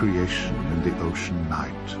spark of creation in the ocean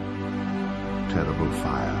night. Terrible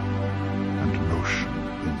fire and motion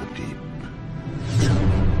in the deep.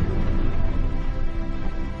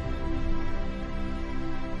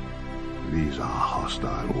 These are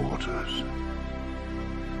hostile waters.